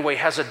Brother Hemingway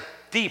has a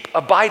deep,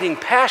 abiding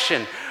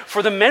passion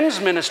for the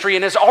men's ministry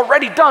and has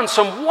already done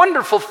some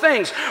wonderful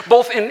things,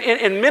 both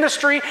in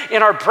ministry,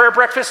 in our prayer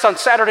breakfast on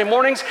Saturday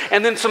mornings,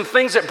 and then some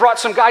things that brought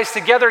some guys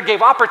together,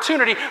 gave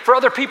opportunity for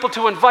other people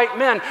to invite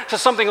men to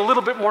something a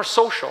little bit more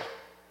social.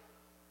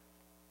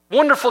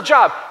 Wonderful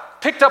job.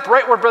 Picked up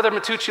right where Brother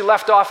Matucci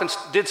left off and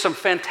did some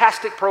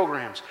fantastic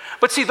programs.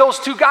 But see, those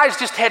two guys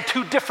just had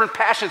two different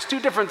passions,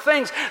 two different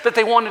things that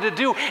they wanted to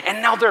do,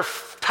 and now they're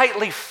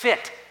tightly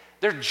fit.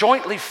 They're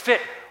jointly fit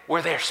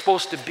where they're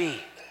supposed to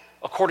be,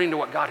 according to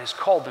what God has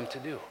called them to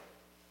do.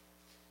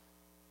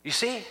 You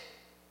see?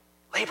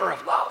 Labor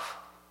of love.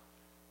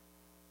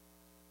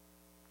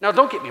 Now,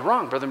 don't get me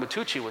wrong, Brother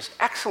Matucci was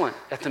excellent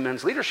at the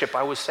men's leadership.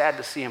 I was sad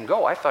to see him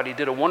go. I thought he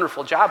did a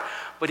wonderful job.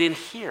 But in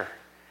here,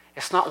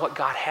 it's not what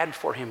God had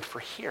for him for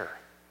here.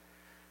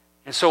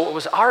 And so it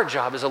was our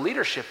job as a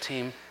leadership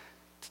team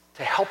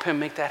to help him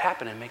make that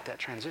happen and make that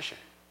transition.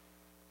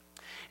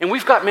 And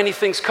we've got many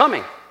things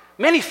coming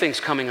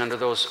under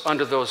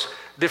those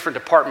different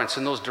departments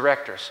and those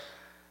directors.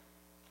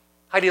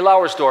 Heidi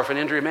Lauersdorf and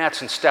Andrea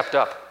Mattson stepped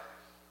up,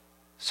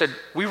 said,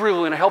 we really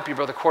want to help you,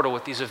 Brother Cordle,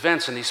 with these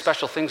events and these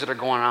special things that are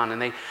going on.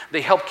 And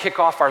they helped kick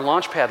off our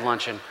Launchpad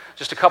Luncheon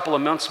just a couple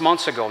of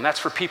months ago. And that's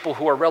for people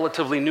who are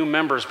relatively new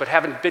members but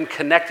haven't been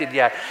connected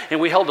yet. And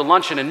we held a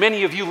luncheon. And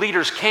many of you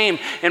leaders came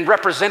and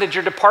represented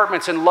your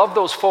departments and loved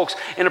those folks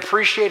and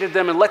appreciated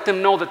them and let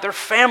them know that they're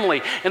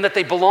family and that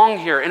they belong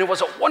here. And it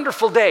was a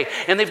wonderful day.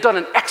 And they've done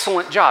an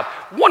excellent job.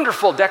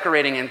 Wonderful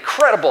decorating,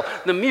 incredible.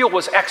 The meal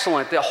was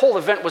excellent. The whole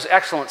event was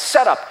excellent.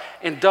 Set up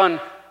and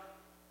done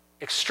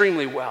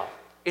extremely well.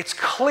 It's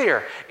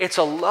clear. It's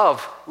a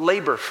love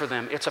labor for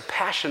them. It's a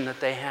passion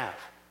that they have.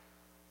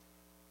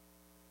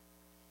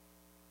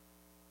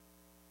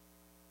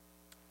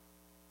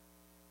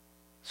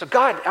 So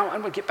God,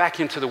 I'm going to get back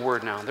into the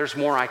Word now. There's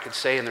more I could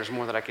say and there's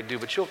more that I could do,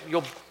 but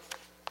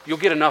you'll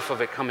get enough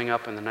of it coming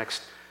up in the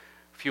next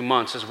few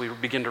months as we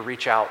begin to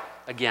reach out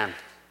again.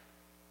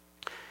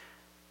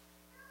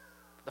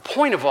 The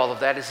point of all of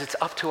that is it's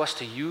up to us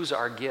to use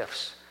our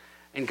gifts.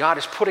 And God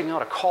is putting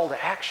out a call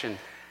to action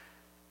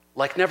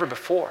like never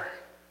before.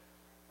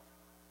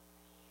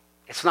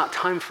 It's not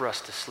time for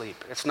us to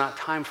sleep. It's not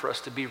time for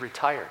us to be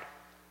retired.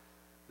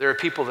 There are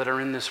people that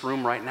are in this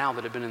room right now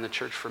that have been in the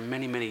church for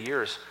many, many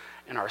years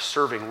and are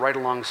serving right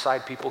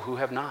alongside people who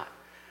have not.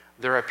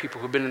 There are people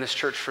who've been in this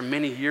church for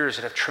many years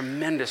that have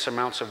tremendous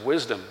amounts of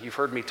wisdom. You've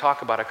heard me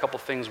talk about a couple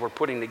things we're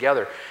putting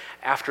together.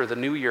 After the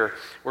new year,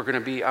 I'm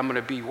going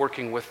to be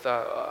working with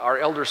our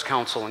elders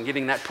council and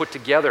getting that put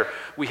together.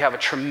 We have a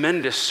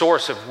tremendous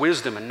source of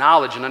wisdom and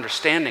knowledge and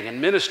understanding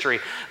and ministry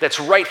that's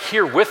right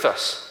here with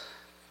us.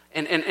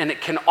 And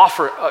it can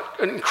offer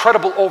an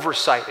incredible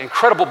oversight,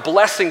 incredible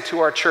blessing to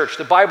our church.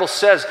 The Bible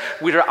says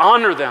we're to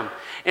honor them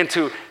and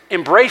to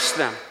embrace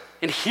them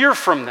and hear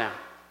from them.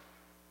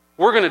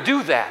 We're going to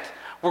do that.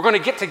 We're going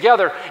to get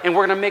together and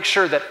we're going to make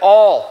sure that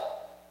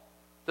all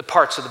the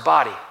parts of the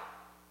body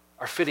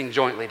are fitting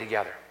jointly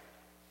together.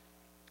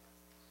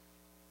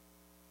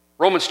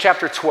 Romans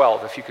chapter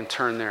 12, if you can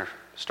turn there,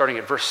 starting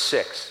at verse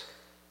 6.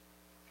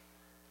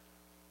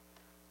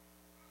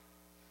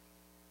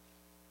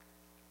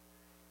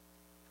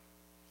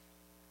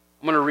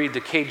 I'm going to read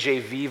the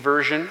KJV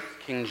version,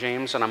 King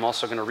James, and I'm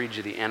also going to read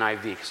you the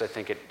NIV because I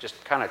think it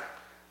just kind of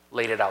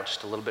laid it out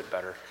just a little bit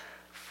better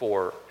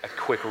for a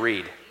quick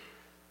read.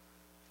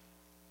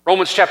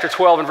 Romans chapter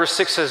 12 and verse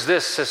 6 says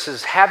this, it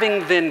says,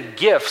 having then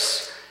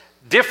gifts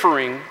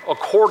differing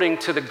according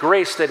to the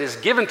grace that is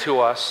given to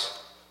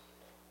us,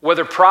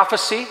 whether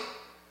prophecy,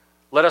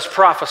 let us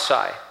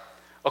prophesy,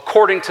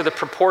 according to the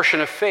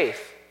proportion of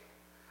faith,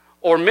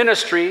 or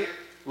ministry,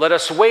 let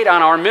us wait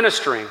on our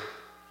ministering,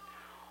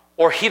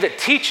 or he that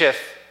teacheth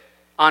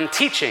on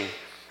teaching,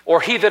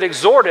 or he that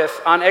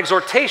exhorteth on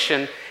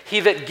exhortation, he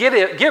that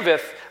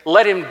giveth,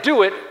 let him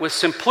do it with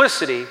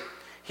simplicity,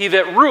 he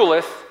that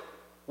ruleth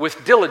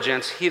with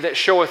diligence, he that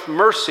showeth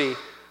mercy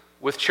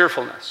with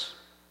cheerfulness.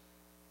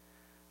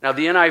 Now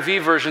the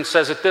NIV version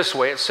says it this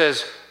way, it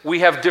says, we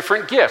have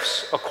different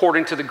gifts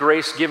according to the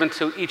grace given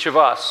to each of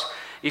us.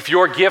 If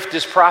your gift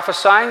is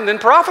prophesying, then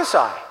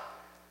prophesy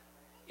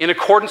in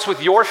accordance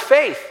with your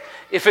faith.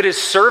 If it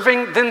is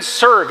serving, then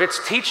serve. If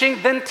it's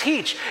teaching, then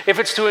teach. If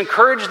it's to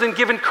encourage, then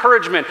give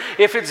encouragement.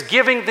 If it's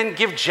giving, then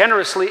give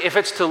generously. If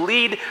it's to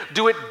lead,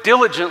 do it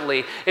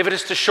diligently. If it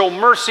is to show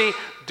mercy,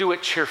 do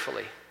it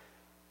cheerfully.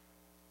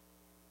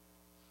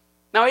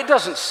 Now, it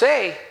doesn't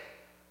say,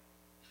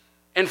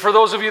 and for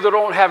those of you that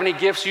don't have any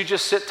gifts, you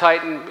just sit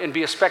tight and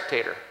be a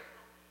spectator.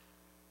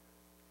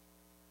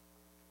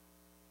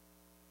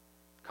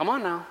 Come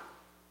on now.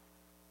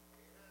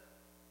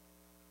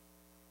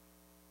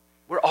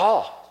 We're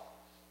all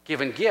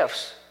given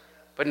gifts,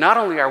 but not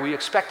only are we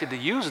expected to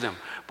use them,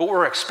 but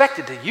we're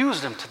expected to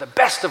use them to the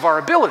best of our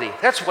ability.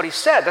 That's what he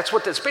said. That's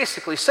what that's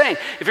basically saying.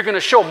 If you're going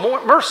to show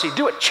more mercy,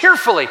 do it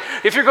cheerfully.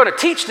 If you're going to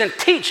teach, then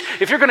teach.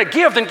 If you're going to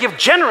give, then give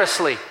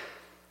generously.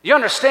 You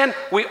understand?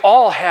 We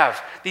all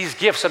have these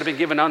gifts that have been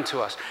given unto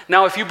us.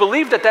 Now, if you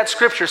believe that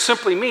scripture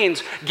simply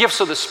means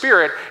gifts of the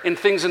Spirit in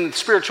things in the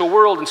spiritual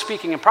world and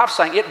speaking and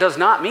prophesying, it does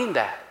not mean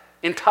that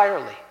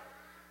entirely.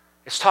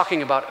 It's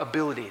talking about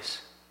abilities.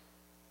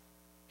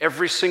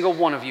 Every single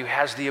one of you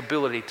has the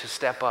ability to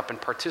step up and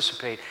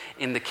participate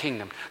in the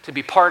kingdom, to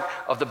be part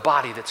of the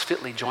body that's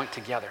fitly joined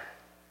together.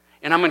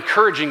 And I'm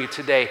encouraging you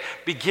today,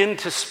 begin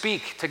to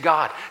speak to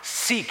God.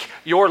 Seek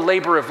your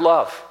labor of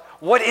love.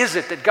 What is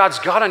it that God's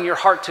got on your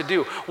heart to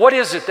do? What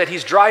is it that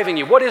he's driving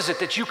you? What is it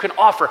that you can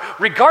offer,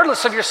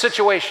 regardless of your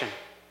situation,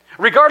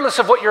 regardless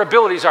of what your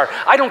abilities are?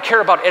 I don't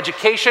care about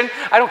education.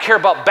 I don't care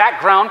about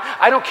background.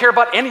 I don't care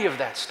about any of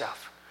that stuff.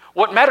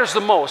 What matters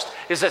the most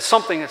is that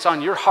something that's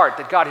on your heart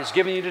that God has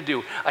given you to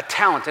do, a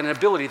talent and an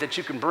ability that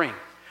you can bring.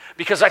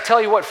 Because I tell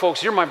you what,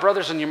 folks, you're my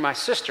brothers and you're my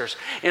sisters,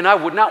 and I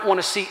would not want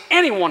to see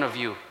any one of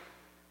you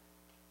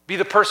be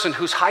the person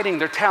who's hiding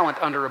their talent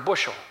under a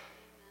bushel.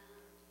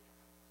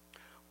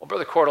 Well,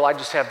 Brother Cordle, I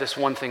just have this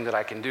one thing that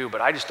I can do, but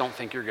I just don't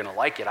think you're going to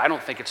like it. I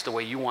don't think it's the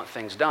way you want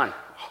things done.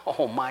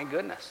 Oh, my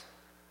goodness.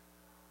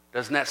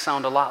 Doesn't that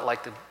sound a lot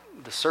like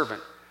the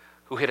servant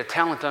who hid a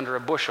talent under a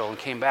bushel and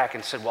came back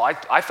and said, well,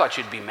 I thought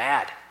you'd be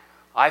mad.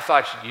 I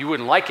thought you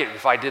wouldn't like it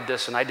if I did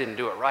this and I didn't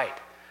do it right.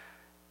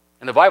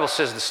 And the Bible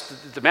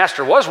says the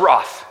master was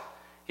wroth.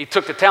 He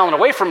took the talent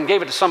away from him and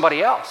gave it to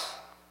somebody else.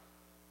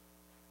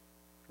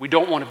 We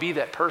don't want to be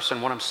that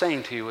person. What I'm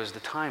saying to you is the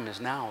time is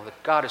now,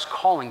 that God is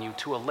calling you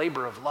to a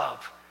labor of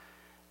love,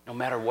 no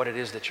matter what it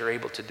is that you're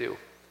able to do.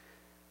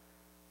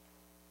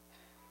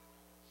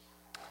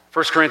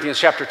 1 Corinthians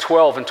chapter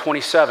 12 and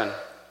 27.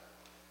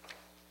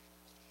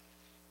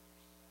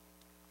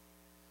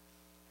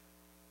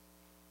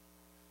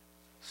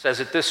 Says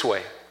it this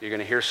way. You're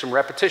going to hear some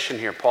repetition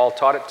here. Paul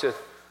taught it to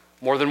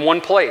more than one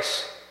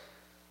place.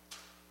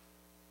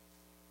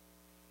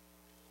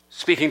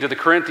 Speaking to the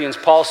Corinthians,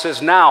 Paul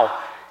says, now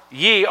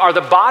ye are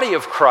the body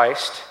of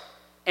Christ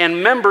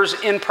and members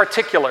in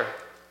particular.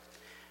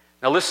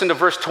 Now listen to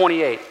verse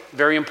 28,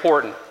 very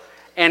important.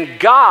 And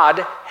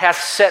God hath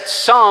set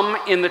some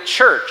in the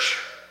church,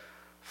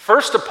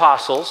 first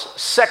apostles,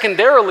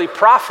 secondarily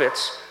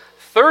prophets,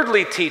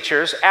 thirdly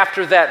teachers,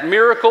 after that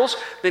miracles,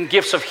 then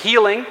gifts of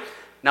healing.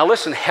 Now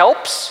listen,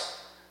 helps,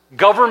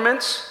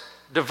 governments,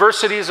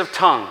 diversities of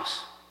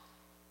tongues.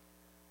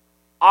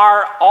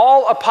 Are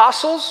all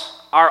apostles?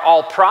 Are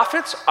all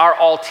prophets? Are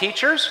all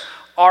teachers?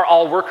 Are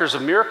all workers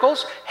of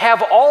miracles?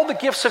 Have all the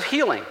gifts of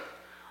healing?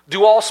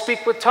 Do all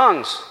speak with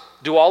tongues?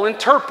 Do all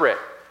interpret.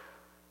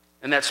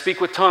 And that speak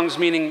with tongues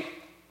meaning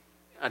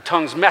a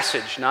tongue's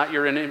message, not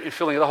your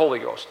infilling of the Holy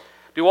Ghost.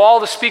 Do all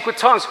to speak with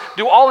tongues.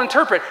 Do all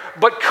interpret.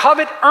 But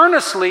covet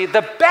earnestly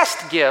the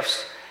best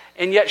gifts,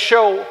 and yet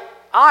show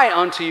I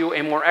unto you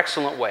a more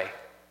excellent way.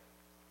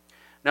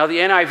 Now the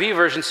NIV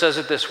version says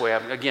it this way.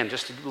 Again,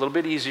 just a little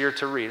bit easier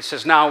to read. It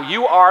says, now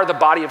you are the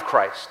body of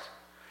Christ,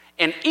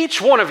 and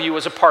each one of you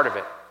is a part of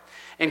it.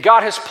 And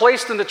God has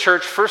placed in the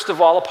church, first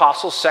of all,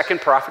 apostles,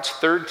 second, prophets,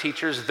 third,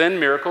 teachers, then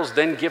miracles,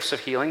 then gifts of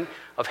healing,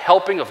 of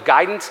helping, of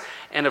guidance,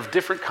 and of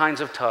different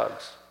kinds of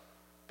tongues.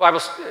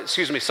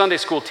 Sunday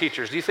school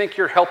teachers, do you think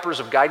you're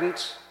helpers of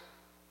guidance?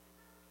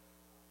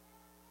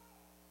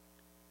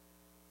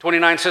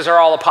 29 says, are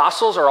all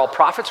apostles, are all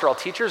prophets, are all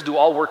teachers, do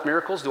all work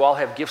miracles, do all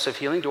have gifts of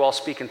healing, do all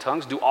speak in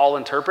tongues, do all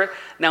interpret?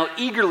 Now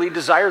eagerly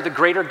desire the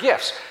greater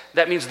gifts.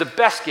 That means the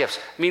best gifts,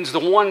 means the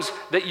ones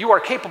that you are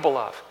capable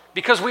of.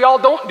 Because we all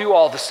don't do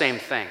all the same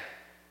thing.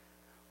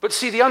 But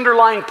see, the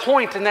underlying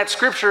point in that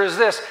scripture is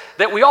this,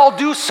 that we all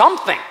do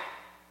something.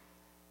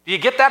 Do you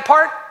get that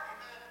part?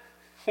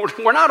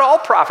 We're not all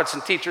prophets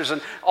and teachers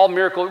and all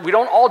miracles. We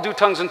don't all do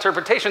tongues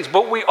interpretations,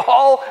 but we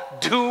all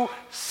do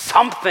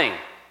something.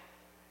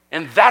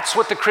 And that's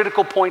what the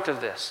critical point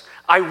of this.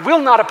 I will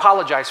not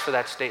apologize for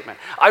that statement.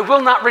 I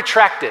will not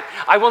retract it.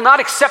 I will not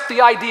accept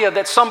the idea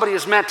that somebody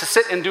is meant to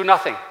sit and do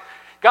nothing.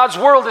 God's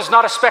world is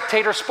not a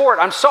spectator sport.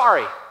 I'm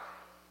sorry.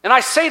 And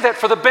I say that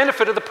for the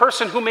benefit of the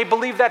person who may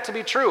believe that to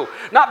be true.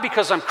 Not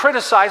because I'm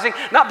criticizing,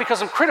 not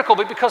because I'm critical,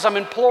 but because I'm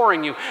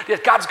imploring you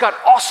that God's got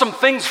awesome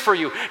things for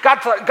you.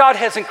 God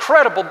has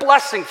incredible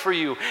blessing for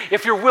you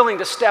if you're willing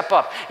to step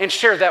up and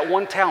share that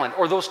one talent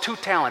or those 2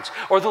 talents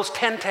or those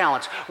 10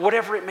 talents,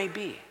 whatever it may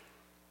be.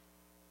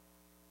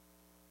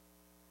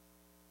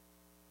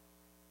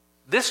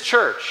 This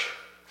church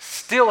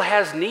still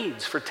has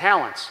needs for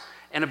talents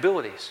and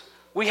abilities.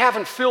 We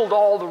haven't filled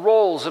all the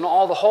roles and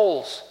all the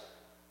holes.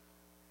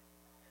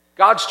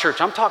 God's church,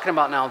 I'm talking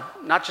about now,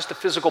 not just the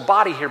physical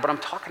body here, but I'm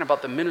talking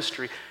about the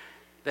ministry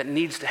that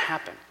needs to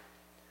happen.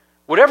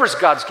 Whatever's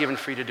God's given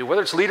for you to do,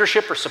 whether it's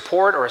leadership or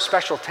support or a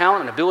special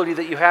talent and ability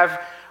that you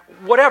have,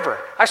 whatever.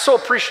 I so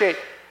appreciate,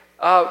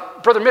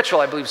 Brother Mitchell,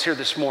 I believe, is here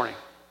this morning.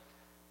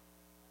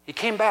 He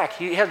came back.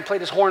 He hadn't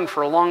played his horn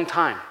for a long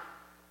time.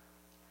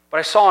 But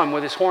I saw him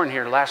with his horn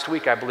here last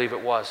week, I believe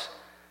it was.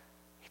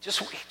 He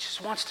just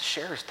wants to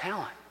share his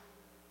talent.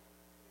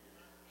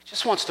 He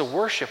just wants to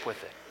worship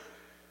with it.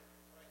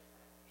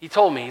 He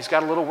told me he's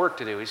got a little work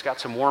to do. He's got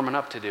some warming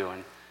up to do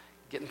and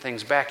getting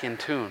things back in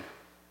tune.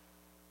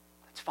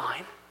 That's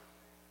fine.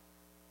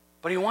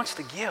 But he wants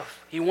to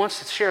give. He wants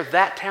to share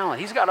that talent.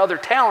 He's got other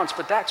talents,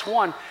 but that's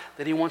one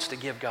that he wants to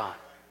give God.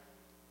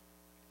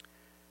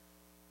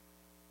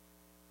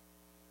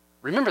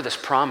 Remember this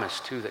promise,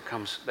 too, that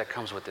comes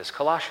with this.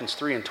 Colossians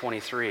 3 and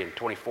 23 and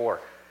 24.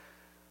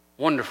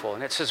 Wonderful.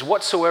 And it says,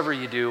 whatsoever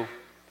you do,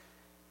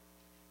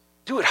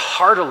 do it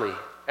heartily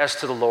as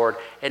to the Lord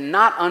and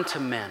not unto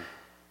men,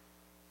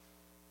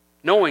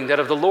 knowing that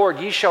of the Lord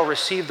ye shall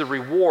receive the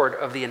reward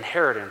of the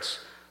inheritance,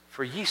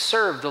 for ye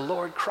serve the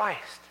Lord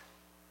Christ.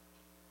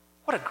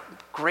 What a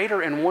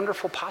greater and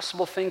wonderful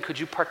possible thing could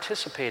you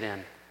participate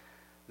in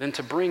than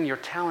to bring your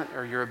talent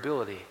or your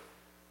ability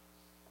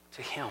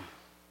to Him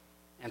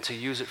and to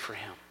use it for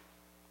Him,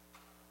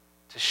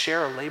 to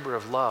share a labor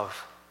of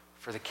love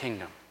for the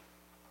kingdom.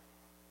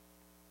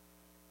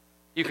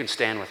 You can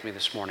stand with me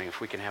this morning if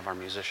we can have our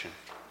musician.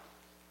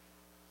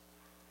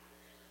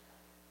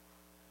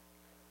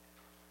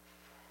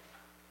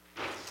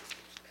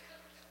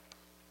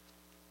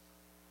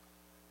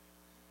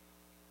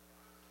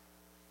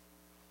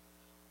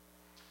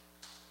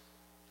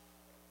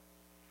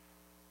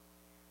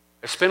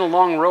 It's been a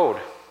long road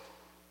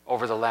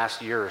over the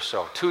last year or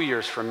so. 2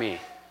 years for me,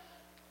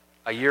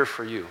 a year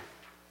for you.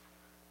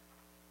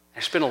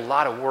 There's been a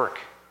lot of work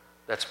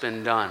that's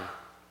been done.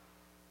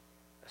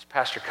 As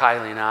Pastor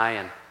Kylie and I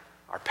and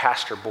our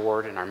pastor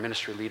board and our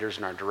ministry leaders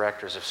and our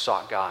directors have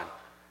sought God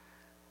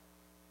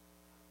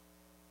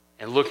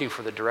and looking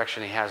for the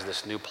direction He has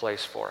this new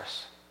place for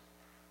us.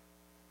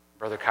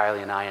 Brother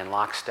Kylie and I in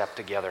lockstep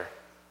together,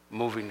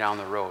 moving down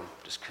the road,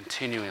 just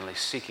continually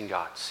seeking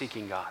God,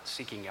 seeking God,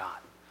 seeking God.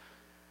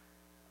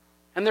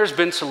 And there's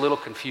been some little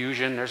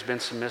confusion, there's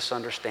been some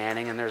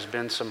misunderstanding, and there's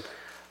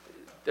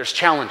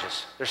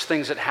challenges. There's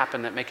things that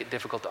happen that make it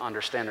difficult to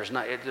understand.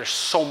 There's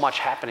so much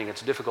happening,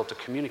 it's difficult to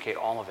communicate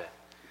all of it.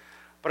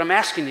 But I'm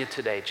asking you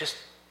today, just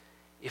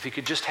if you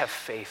could just have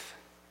faith,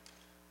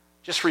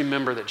 just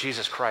remember that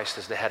Jesus Christ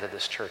is the head of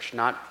this church,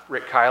 not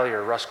Rick Kiley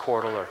or Russ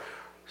Cordle or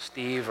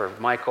Steve or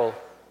Michael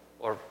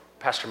or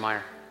Pastor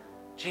Meyer.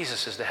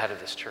 Jesus is the head of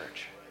this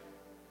church.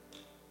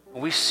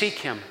 When we seek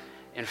Him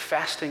in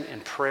fasting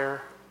and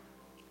prayer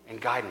and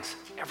guidance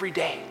every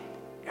day.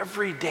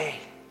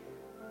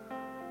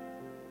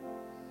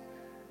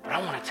 But I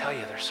want to tell you,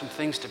 there's some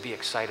things to be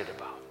excited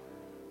about.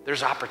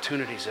 There's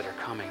opportunities that are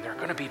coming. There are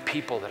going to be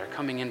people that are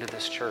coming into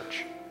this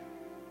church.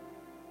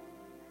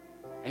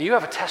 And you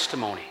have a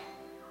testimony.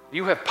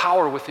 You have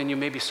power within you.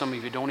 Maybe some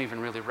of you don't even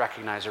really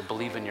recognize or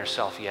believe in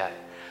yourself yet.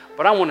 But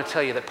But I want to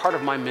tell you that part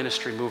of my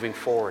ministry moving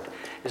forward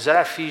is that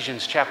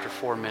Ephesians chapter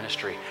 4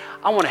 ministry.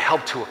 I want to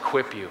help to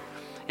equip you.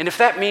 And if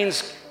that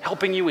means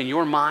helping you in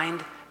your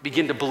mind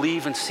begin to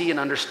believe and see and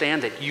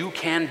understand that you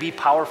can be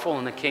powerful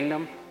in the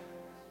kingdom,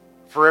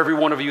 for every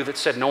one of you that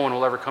said no one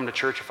will ever come to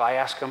church if I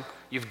ask them,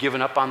 you've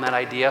given up on that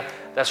idea,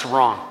 that's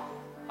wrong.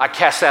 I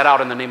cast that out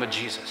in the name of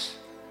Jesus.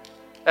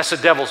 That's the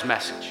devil's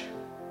message.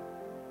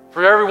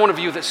 For every one of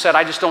you that said,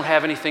 I just don't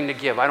have anything to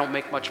give, I don't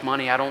make much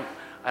money, I don't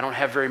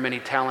have very many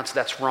talents,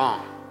 that's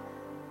wrong.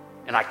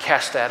 And I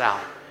cast that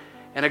out.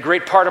 And a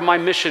great part of my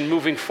mission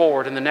moving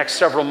forward in the next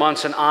several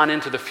months and on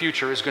into the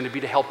future is going to be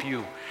to help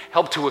you,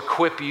 help to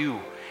equip you,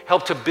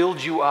 help to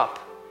build you up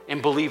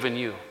and believe in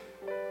you.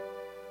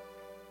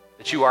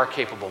 That you are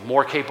capable,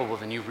 more capable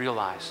than you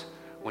realize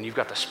when you've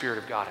got the Spirit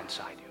of God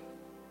inside you.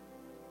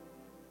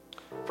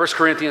 1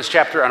 Corinthians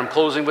chapter, and I'm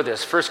closing with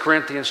this, 1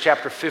 Corinthians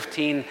chapter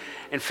 15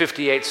 and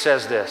 58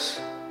 says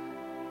this.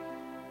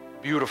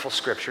 Beautiful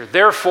scripture.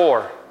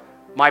 Therefore,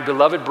 my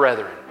beloved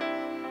brethren,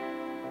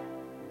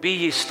 be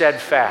ye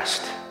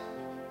steadfast.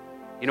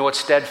 You know what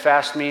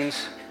steadfast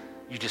means?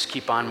 You just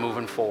keep on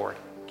moving forward.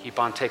 Keep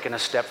on taking a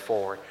step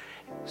forward.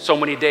 So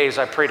many days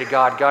I pray to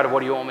God, God, what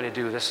do you want me to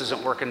do? This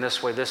isn't working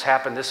this way. This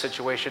happened, this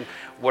situation,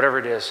 whatever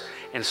it is.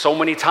 And so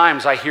many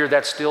times I hear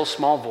that still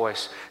small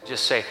voice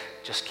just say,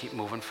 just keep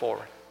moving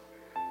forward.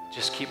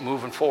 Just keep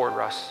moving forward,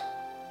 Russ.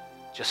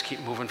 Just keep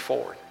moving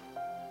forward.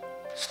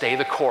 Stay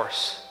the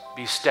course.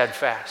 Be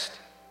steadfast.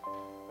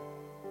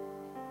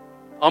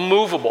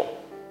 Unmovable.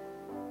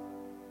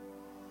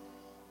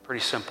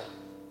 Pretty simple.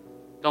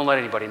 Don't let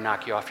anybody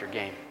knock you off your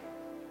game.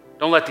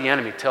 Don't let the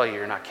enemy tell you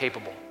you're not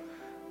capable.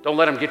 Don't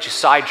let him get you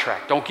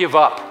sidetracked. Don't give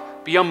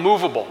up. Be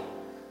unmovable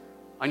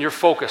on your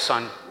focus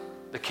on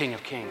the King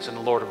of Kings and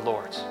the Lord of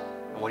Lords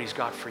and what he's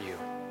got for you.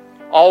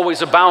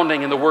 Always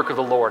abounding in the work of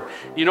the Lord.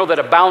 You know that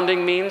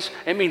abounding means?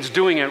 It means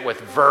doing it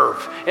with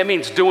verve. It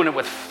means doing it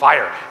with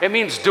fire. It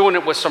means doing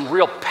it with some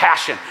real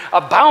passion.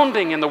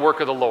 Abounding in the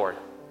work of the Lord.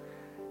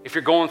 If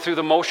you're going through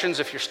the motions,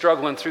 if you're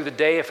struggling through the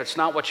day, if it's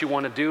not what you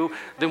want to do,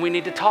 then we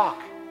need to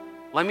talk.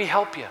 Let me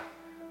help you.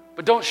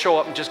 But don't show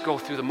up and just go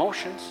through the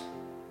motions.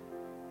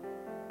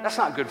 That's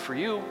not good for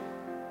you.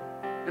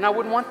 And I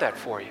wouldn't want that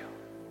for you.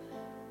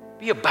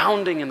 Be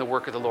abounding in the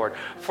work of the Lord.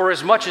 For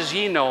as much as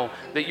ye know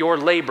that your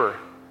labor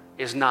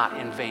is not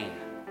in vain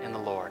in the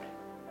Lord.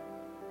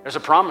 There's a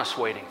promise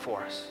waiting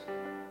for us.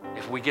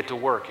 If we get to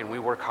work and we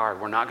work hard,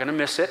 we're not going to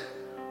miss it.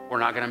 We're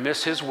not going to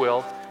miss his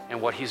will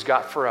and what he's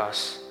got for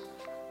us.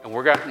 And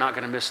we're not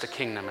going to miss the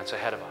kingdom that's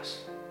ahead of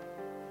us.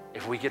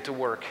 If we get to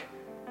work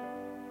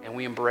and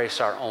we embrace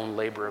our own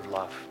labor of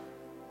love.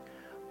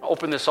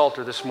 Open this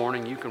altar this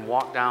morning. You can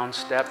walk down,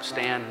 step,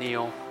 stand,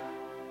 kneel.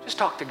 Just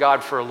talk to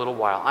God for a little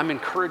while. I'm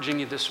encouraging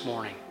you this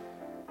morning.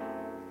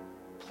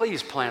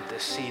 Please plant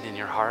this seed in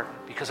your heart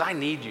because I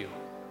need you.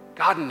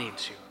 God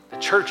needs you. The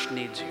church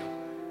needs you.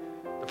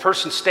 The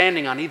person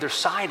standing on either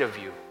side of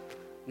you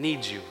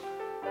needs you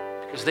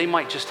because they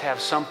might just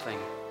have something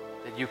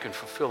that you can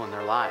fulfill in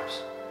their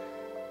lives.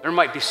 There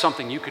might be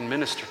something you can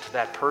minister to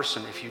that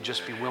person if you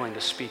just be willing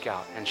to speak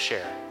out and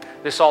share.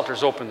 This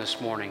altar's open this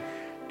morning.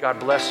 God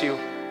bless you.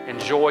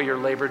 Enjoy your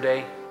Labor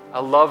Day. I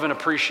love and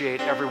appreciate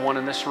everyone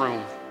in this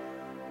room.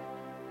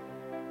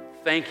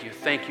 Thank you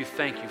for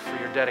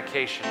your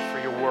dedication, for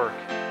your work,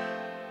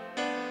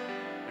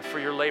 and for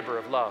your labor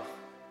of love.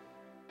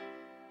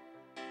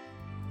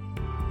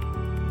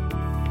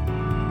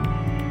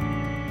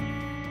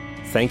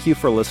 Thank you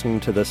for listening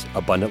to this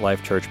Abundant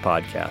Life Church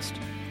podcast.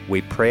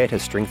 We pray it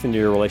has strengthened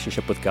your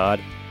relationship with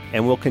God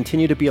and will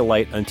continue to be a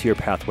light unto your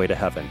pathway to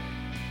heaven.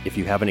 If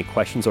you have any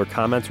questions or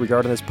comments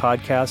regarding this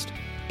podcast,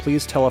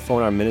 please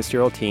telephone our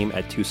ministerial team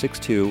at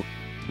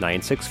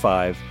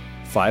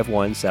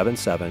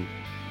 262-965-5177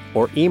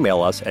 or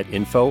email us at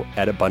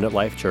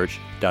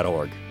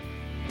info@abundantlifechurch.org.